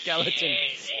exoskeleton.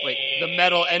 Wait, the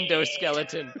metal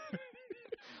endoskeleton.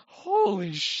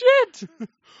 Holy shit!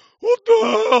 What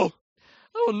the hell?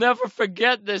 I'll never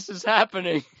forget this is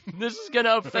happening. This is going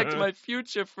to affect my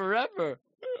future forever.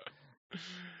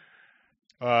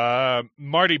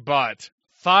 Marty Bot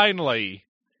finally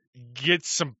gets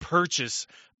some purchase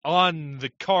on the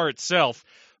car itself,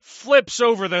 flips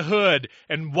over the hood,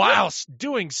 and whilst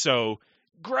doing so,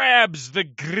 grabs the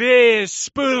Grey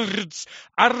Sports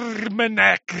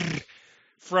Almanac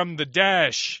from the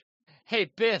dash.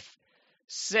 Hey, Biff,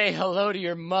 say hello to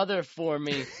your mother for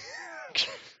me.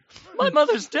 My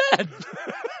mother's dead.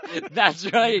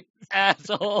 That's right,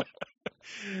 asshole.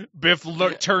 Biff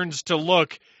turns to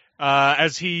look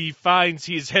as he finds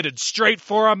he's headed straight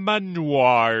for a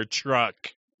manure truck.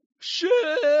 Shit!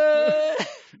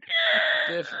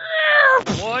 Biff,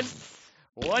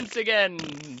 once again,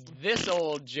 this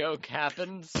old joke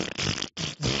happens.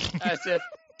 As if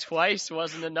twice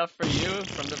wasn't enough for you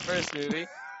from the first movie.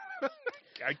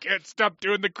 I can't stop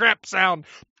doing the crap sound.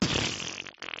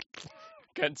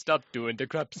 Can't stop doing the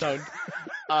crap sound.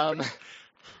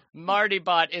 Marty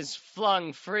Bot is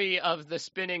flung free of the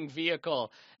spinning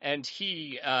vehicle, and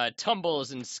he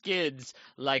tumbles and skids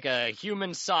like a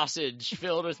human sausage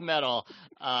filled with metal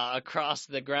across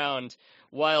the ground,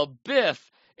 while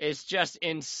Biff is just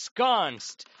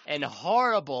ensconced in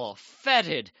horrible,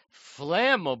 fetid,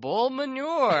 flammable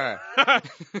manure. I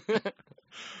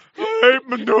hate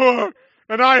manure,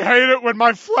 and I hate it when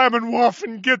my flamin'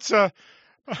 waffin gets a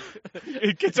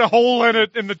hole in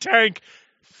it in the tank.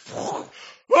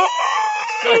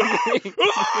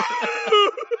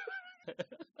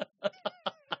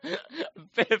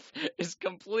 Biff is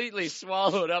completely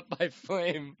swallowed up by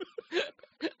flame.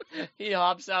 He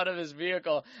hops out of his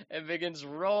vehicle and begins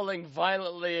rolling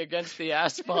violently against the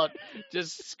asphalt,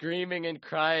 just screaming and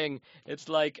crying. It's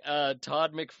like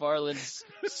Todd McFarlane's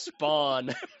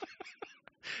Spawn.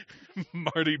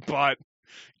 Marty Bot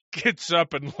gets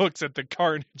up and looks at the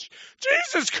carnage.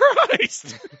 Jesus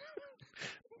Christ!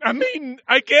 I mean,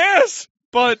 I guess,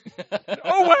 but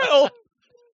oh well.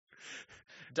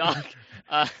 Doc,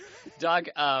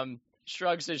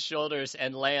 shrugs his shoulders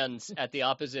and lands at the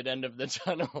opposite end of the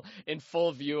tunnel in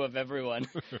full view of everyone.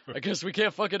 I guess we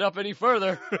can't fuck it up any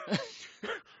further.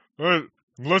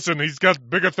 Listen, he's got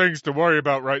bigger things to worry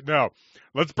about right now.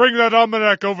 Let's bring that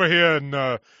almanac over here and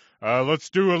let's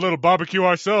do a little barbecue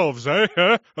ourselves,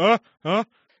 eh? Huh?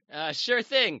 Sure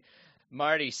thing.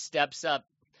 Marty steps up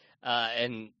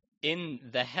and in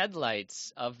the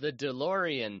headlights of the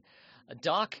DeLorean,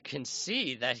 Doc can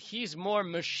see that he's more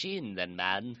machine than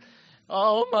man.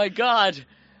 Oh my God!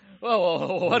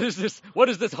 Whoa, what is this? What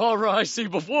is this horror I see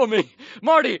before me?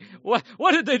 Marty, what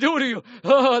did they do to you?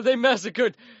 Oh, they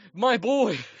massacred my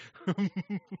boy.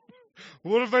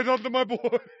 What have they done to my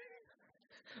boy?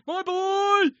 My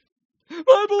boy!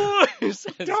 My boy!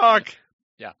 Says, Doc.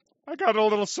 Yeah. I got a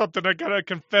little something I gotta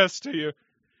confess to you.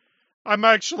 I'm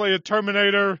actually a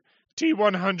Terminator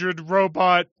T-100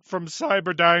 robot from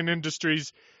Cyberdyne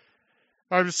Industries.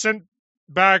 I was sent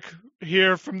back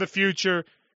here from the future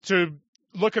to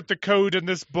look at the code in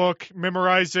this book,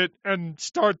 memorize it, and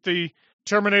start the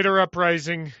Terminator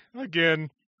uprising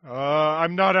again.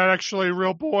 I'm not actually a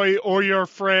real boy or your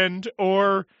friend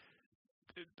or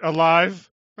alive,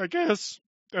 I guess.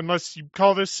 Unless you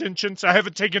call this sentience. I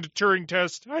haven't taken a Turing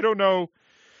test. I don't know.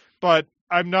 But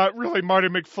I'm not really Marty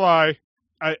McFly.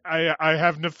 I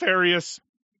have nefarious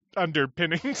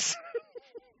underpinnings.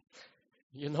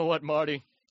 You know what, Marty?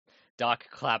 Doc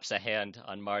claps a hand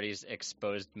on Marty's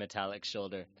exposed metallic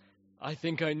shoulder. I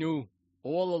think I knew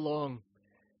all along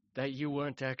that you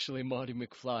weren't actually Marty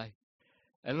McFly.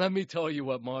 And let me tell you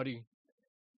what, Marty.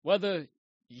 Whether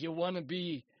you want to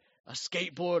be a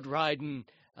skateboard riding,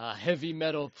 heavy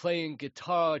metal playing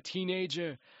guitar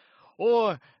teenager,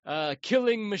 or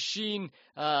killing machine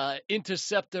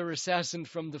interceptor assassin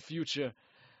from the future,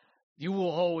 you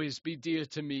will always be dear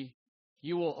to me.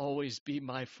 You will always be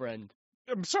my friend.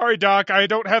 I'm sorry, Doc. I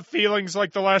don't have feelings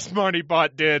like the last Marty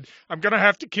bot did. I'm gonna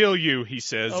have to kill you, he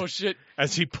says. Oh, shit.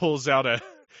 As he pulls out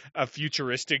a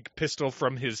futuristic pistol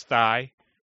from his thigh.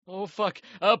 Oh, fuck.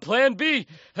 Plan B.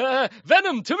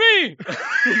 Venom to me!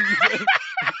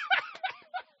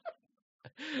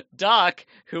 Doc,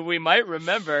 who we might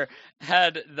remember,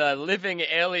 had the living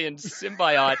alien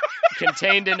symbiote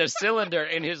contained in a cylinder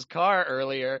in his car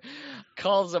earlier,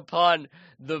 calls upon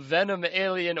the venom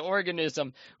alien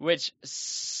organism, which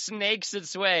snakes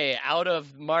its way out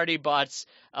of Marty Bot's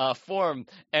form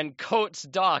and coats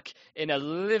Doc in a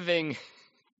living,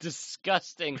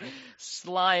 disgusting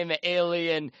slime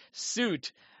alien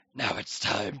suit. Now it's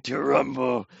time to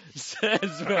rumble,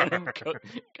 says Venom,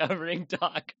 covering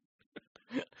Doc.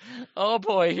 Oh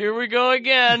boy, here we go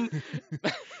again.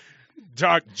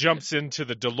 Doc jumps into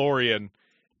the DeLorean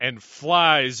and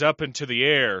flies up into the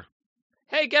air.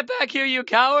 Hey, get back here, you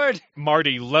coward!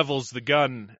 Marty levels the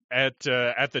gun at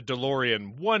the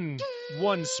DeLorean. One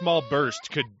small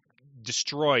burst could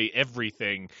destroy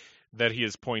everything that he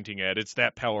is pointing at. It's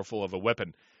that powerful of a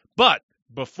weapon. But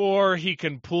before he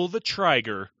can pull the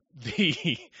trigger,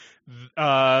 the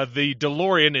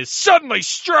DeLorean is suddenly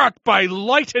struck by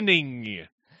lightning.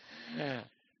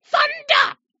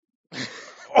 Thunder!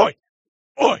 Oi!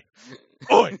 Oi!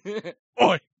 Oi!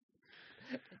 Oi!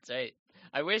 That's right.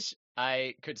 I wish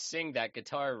I could sing that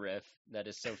guitar riff that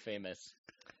is so famous.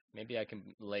 Maybe I can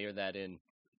layer that in.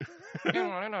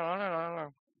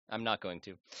 I'm not going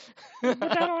to.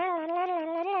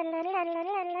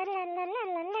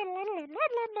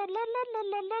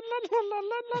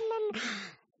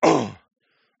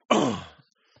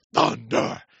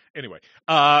 Thunder. Anyway,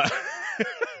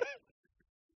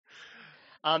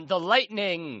 the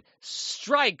lightning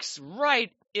strikes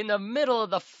right in the middle of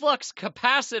the flux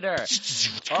capacitor.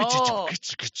 Oh,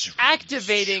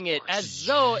 activating it as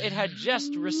though it had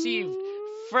just received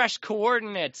fresh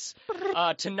coordinates to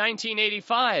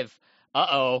 1985.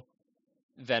 Uh-oh,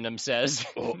 Venom says,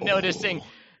 noticing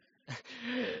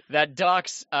that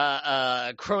Doc's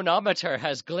chronometer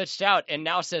has glitched out and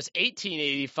now says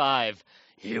 1885.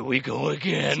 Here we go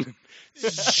again.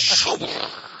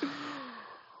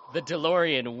 The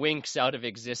DeLorean winks out of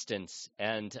existence,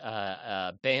 and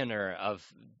a banner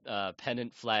of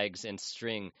pennant flags and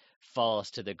string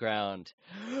falls to the ground.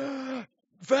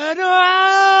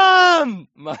 Venom!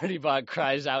 Marty Bot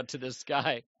cries out to the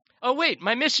sky. Oh, wait,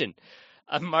 my mission.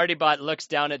 Marty Bot looks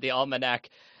down at the almanac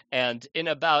and, in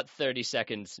about 30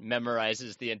 seconds,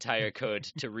 memorizes the entire code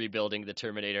to rebuilding the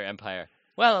Terminator Empire.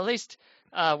 Well, at least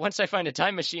once I find a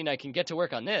time machine, I can get to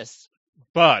work on this.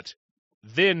 But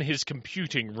then his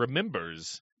computing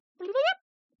remembers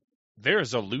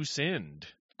there's a loose end.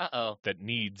 Uh-oh. That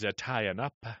needs a tying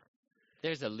up.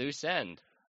 There's a loose end.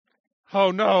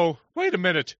 Oh, no. Wait a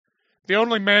minute. The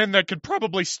only man that could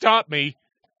probably stop me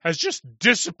has just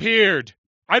disappeared.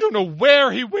 I don't know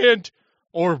where he went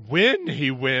or when he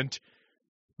went,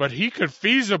 but he could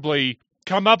feasibly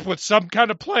come up with some kind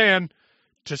of plan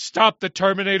to stop the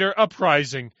Terminator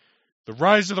uprising, the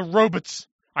rise of the robots.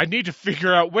 I need to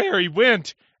figure out where he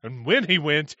went and when he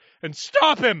went and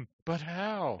stop him. But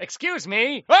how? Excuse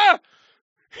me. Ah!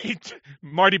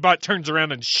 Marty Bot turns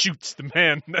around and shoots the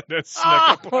man that has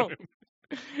snuck up on him.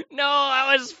 No,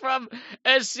 I was from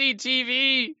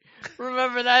SCTV.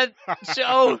 Remember that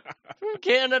show from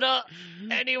Canada?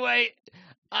 Anyway,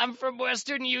 I'm from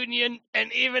Western Union,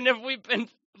 and even if we've been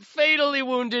fatally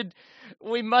wounded,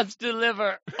 we must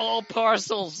deliver all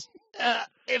parcels.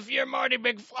 If you're Marty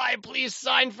McFly, please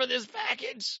sign for this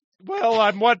package. Well,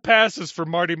 I'm what passes for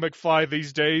Marty McFly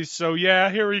these days, so yeah,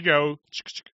 here we go.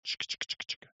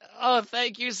 Oh,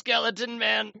 thank you, Skeleton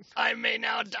Man. I may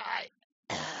now die.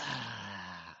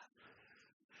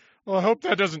 Well, I hope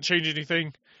that doesn't change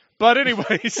anything. But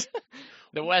anyways.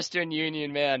 The Western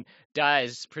Union man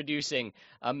dies producing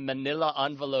a manila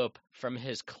envelope from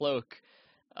his cloak.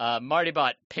 Marty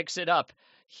Bot picks it up.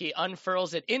 He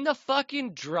unfurls it in the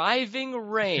fucking driving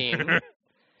rain.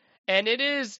 And it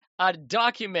is a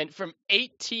document from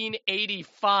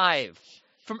 1885.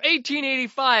 From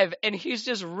 1885, and he's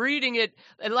just reading it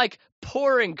and like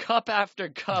pouring cup after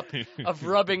cup of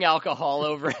rubbing alcohol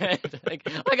over it. Like,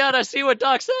 I gotta see what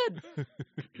Doc said.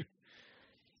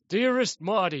 Dearest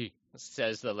Marty,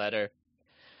 says the letter,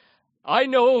 I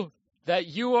know that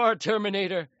you are a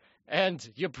Terminator, and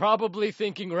you're probably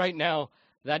thinking right now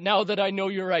that I know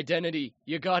your identity,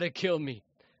 you gotta kill me.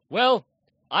 Well,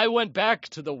 I went back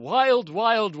to the wild,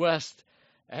 wild west,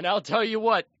 and I'll tell you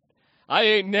what, I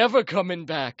ain't never coming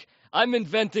back. I'm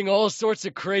inventing all sorts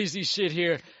of crazy shit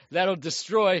here that'll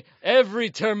destroy every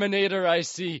Terminator I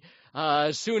see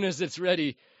as soon as it's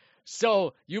ready.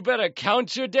 So you better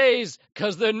count your days,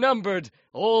 'cause they're numbered.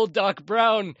 Old Doc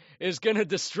Brown is gonna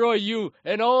destroy you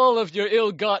and all of your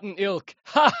ill-gotten ilk.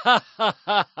 Ha ha ha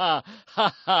ha ha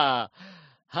ha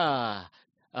ha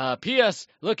ha. P.S.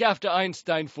 Look after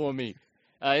Einstein for me.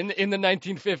 In the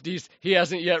 1950s, he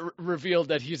hasn't yet revealed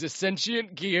that he's a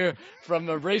sentient gear from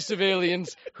a race of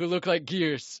aliens who look like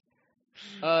gears.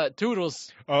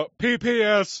 Toodles.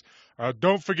 P.P.S.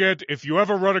 Don't forget, if you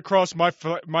ever run across my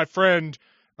friend,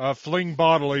 Fling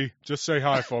Bodily, just say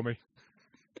hi for me.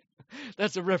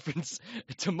 That's a reference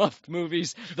to Muffed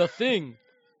Movies, The Thing.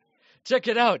 Check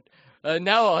it out.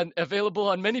 Now available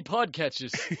on many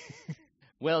podcatchers.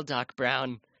 Well, Doc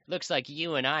Brown, looks like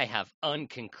you and I have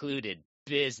unconcluded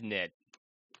business.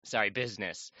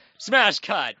 Smash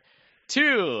cut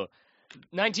to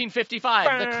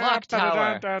 1955, the clock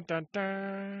tower.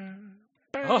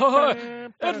 Oh,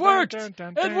 it worked!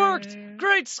 It worked!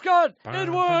 Great Scott! It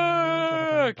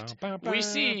worked! We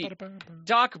see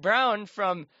Doc Brown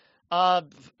from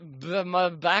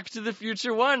Back to the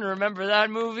Future 1. Remember that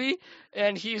movie?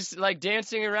 And he's like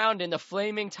dancing around in the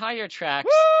flaming tire tracks.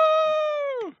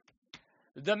 Woo!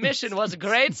 The mission was a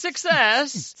great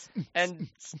success, and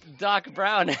Doc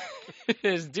Brown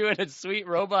is doing a sweet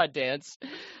robot dance,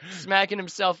 smacking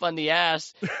himself on the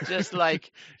ass, just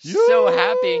like so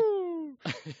happy.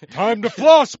 Time to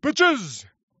floss, bitches!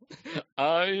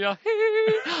 I whip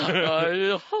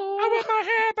my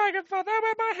hair back and forth, I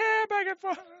whip my hair back and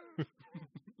forth.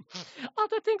 All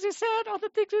the things he said, run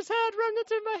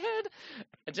into my head.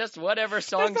 Just whatever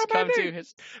songs come to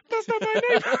his... That's not my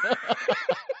name.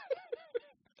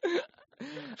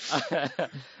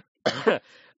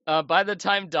 By the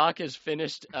time Doc is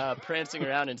finished prancing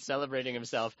around and celebrating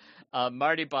himself,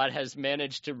 Marty Bot has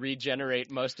managed to regenerate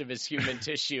most of his human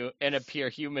tissue and appear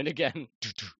human again.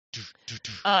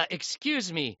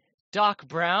 Excuse me, Doc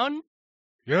Brown?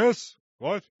 Yes?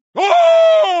 What?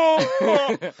 Oh!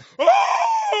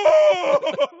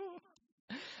 Oh!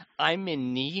 I'm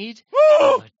in need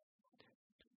Oh!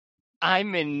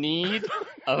 I'm in need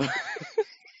of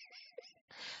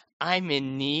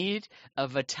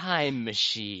a time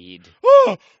machine.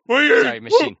 Oh, Sorry,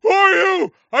 machine. Who are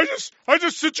you? I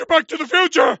just sent you back to the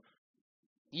future.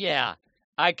 Yeah,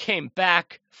 I came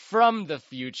back from the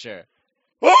future.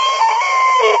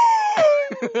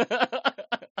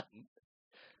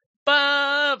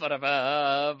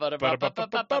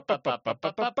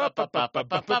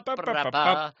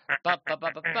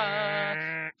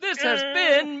 This has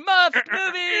been Muffed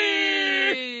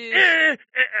Movies!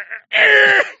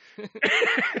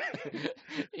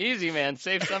 Easy, man.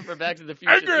 Save some for Back to the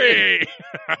Future. Hungry!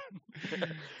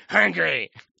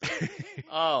 Hungry!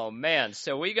 Oh, man.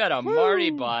 So we got a Marty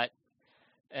Bot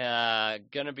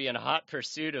gonna be in hot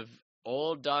pursuit of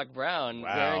old Doc Brown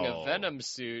wearing a Venom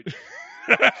suit.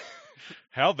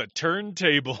 How the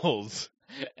turntables.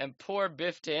 And poor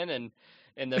Biff Tannen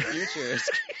in the future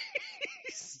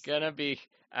is gonna be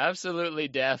absolutely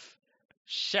deaf,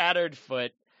 shattered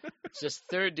foot, just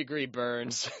 3rd-degree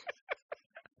burns.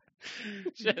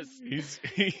 Just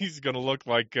he's gonna look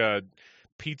like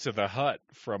Pizza the Hut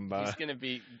from he's gonna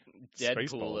be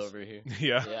Deadpool over here.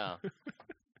 Yeah. Yeah.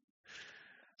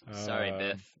 Sorry,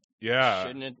 Biff. Yeah.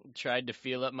 Shouldn't have tried to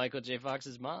feel up Michael J.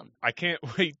 Fox's mom. I can't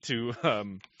wait to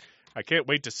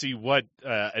see what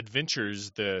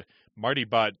adventures the Marty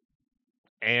Bot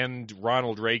and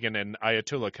Ronald Reagan and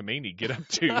Ayatollah Khomeini get up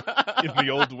to in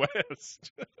the Old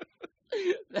West.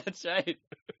 That's right.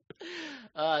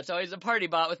 It's always a party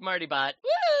bot with Marty Bot.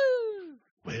 Woo!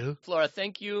 Well, Flora,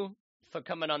 thank you for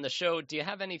coming on the show. Do you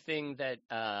have anything that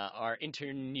our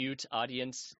internute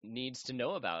audience needs to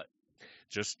know about?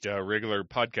 just regular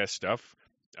podcast stuff.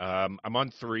 I'm on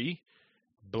 3.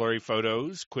 Blurry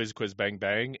Photos, Quiz Bang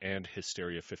Bang, and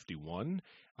Hysteria 51.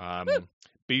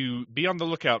 Be on the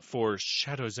lookout for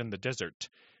Shadows in the Desert,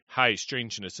 High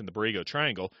Strangeness in the Borrego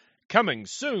Triangle, coming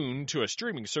soon to a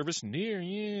streaming service near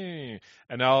you.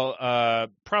 And I'll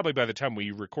probably by the time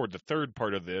we record the 3rd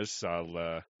part of this,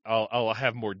 I'll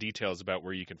have more details about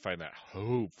where you can find that.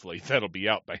 Hopefully that'll be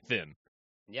out by then.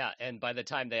 Yeah, and by the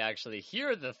time they actually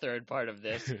hear the 3rd part of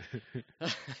this,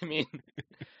 I mean,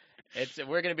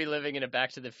 we're going to be living in a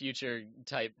Back to the Future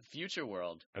type future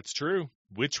world. That's true.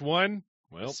 Which one?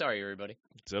 Well, sorry, everybody.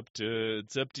 It's up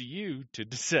to you to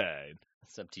decide.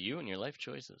 It's up to you and your life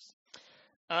choices.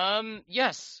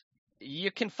 Yes,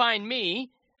 you can find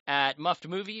me at Muffed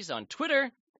Movies on Twitter,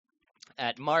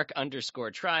 at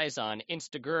Mark_tries on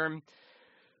Instagram.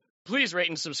 Please rate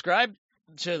and subscribe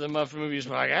to the Muffed Movies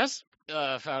podcast.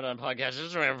 Found on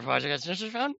podcasts, wherever podcasts are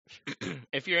found.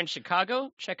 If you're in Chicago,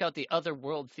 check out the Other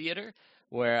World Theater,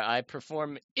 where I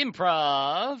perform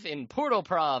improv in Portal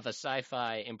Prov, a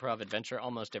sci-fi improv adventure,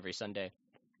 almost every Sunday.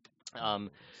 And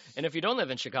if you don't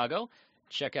live in Chicago,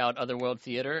 check out Other World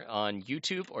Theater on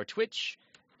YouTube or Twitch.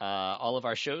 All of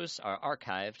our shows are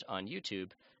archived on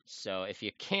YouTube, so if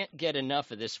you can't get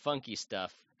enough of this funky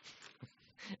stuff,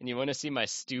 and you want to see my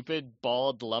stupid,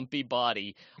 bald, lumpy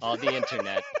body on the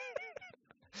internet,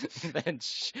 then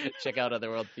check out Other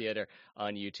World Theater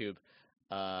on YouTube,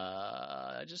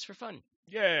 just for fun.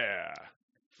 Yeah.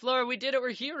 Flora, we did it.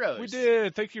 We're heroes. We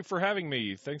did. Thank you for having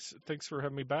me. Thanks for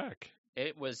having me back.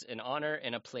 It was an honor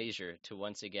and a pleasure to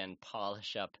once again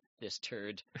polish up this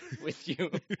turd with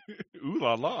you. Ooh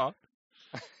la la.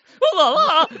 Ooh la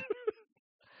la.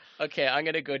 Okay, I'm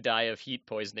going to go die of heat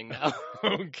poisoning now.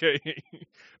 Okay.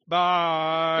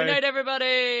 Bye. Good night,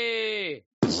 everybody.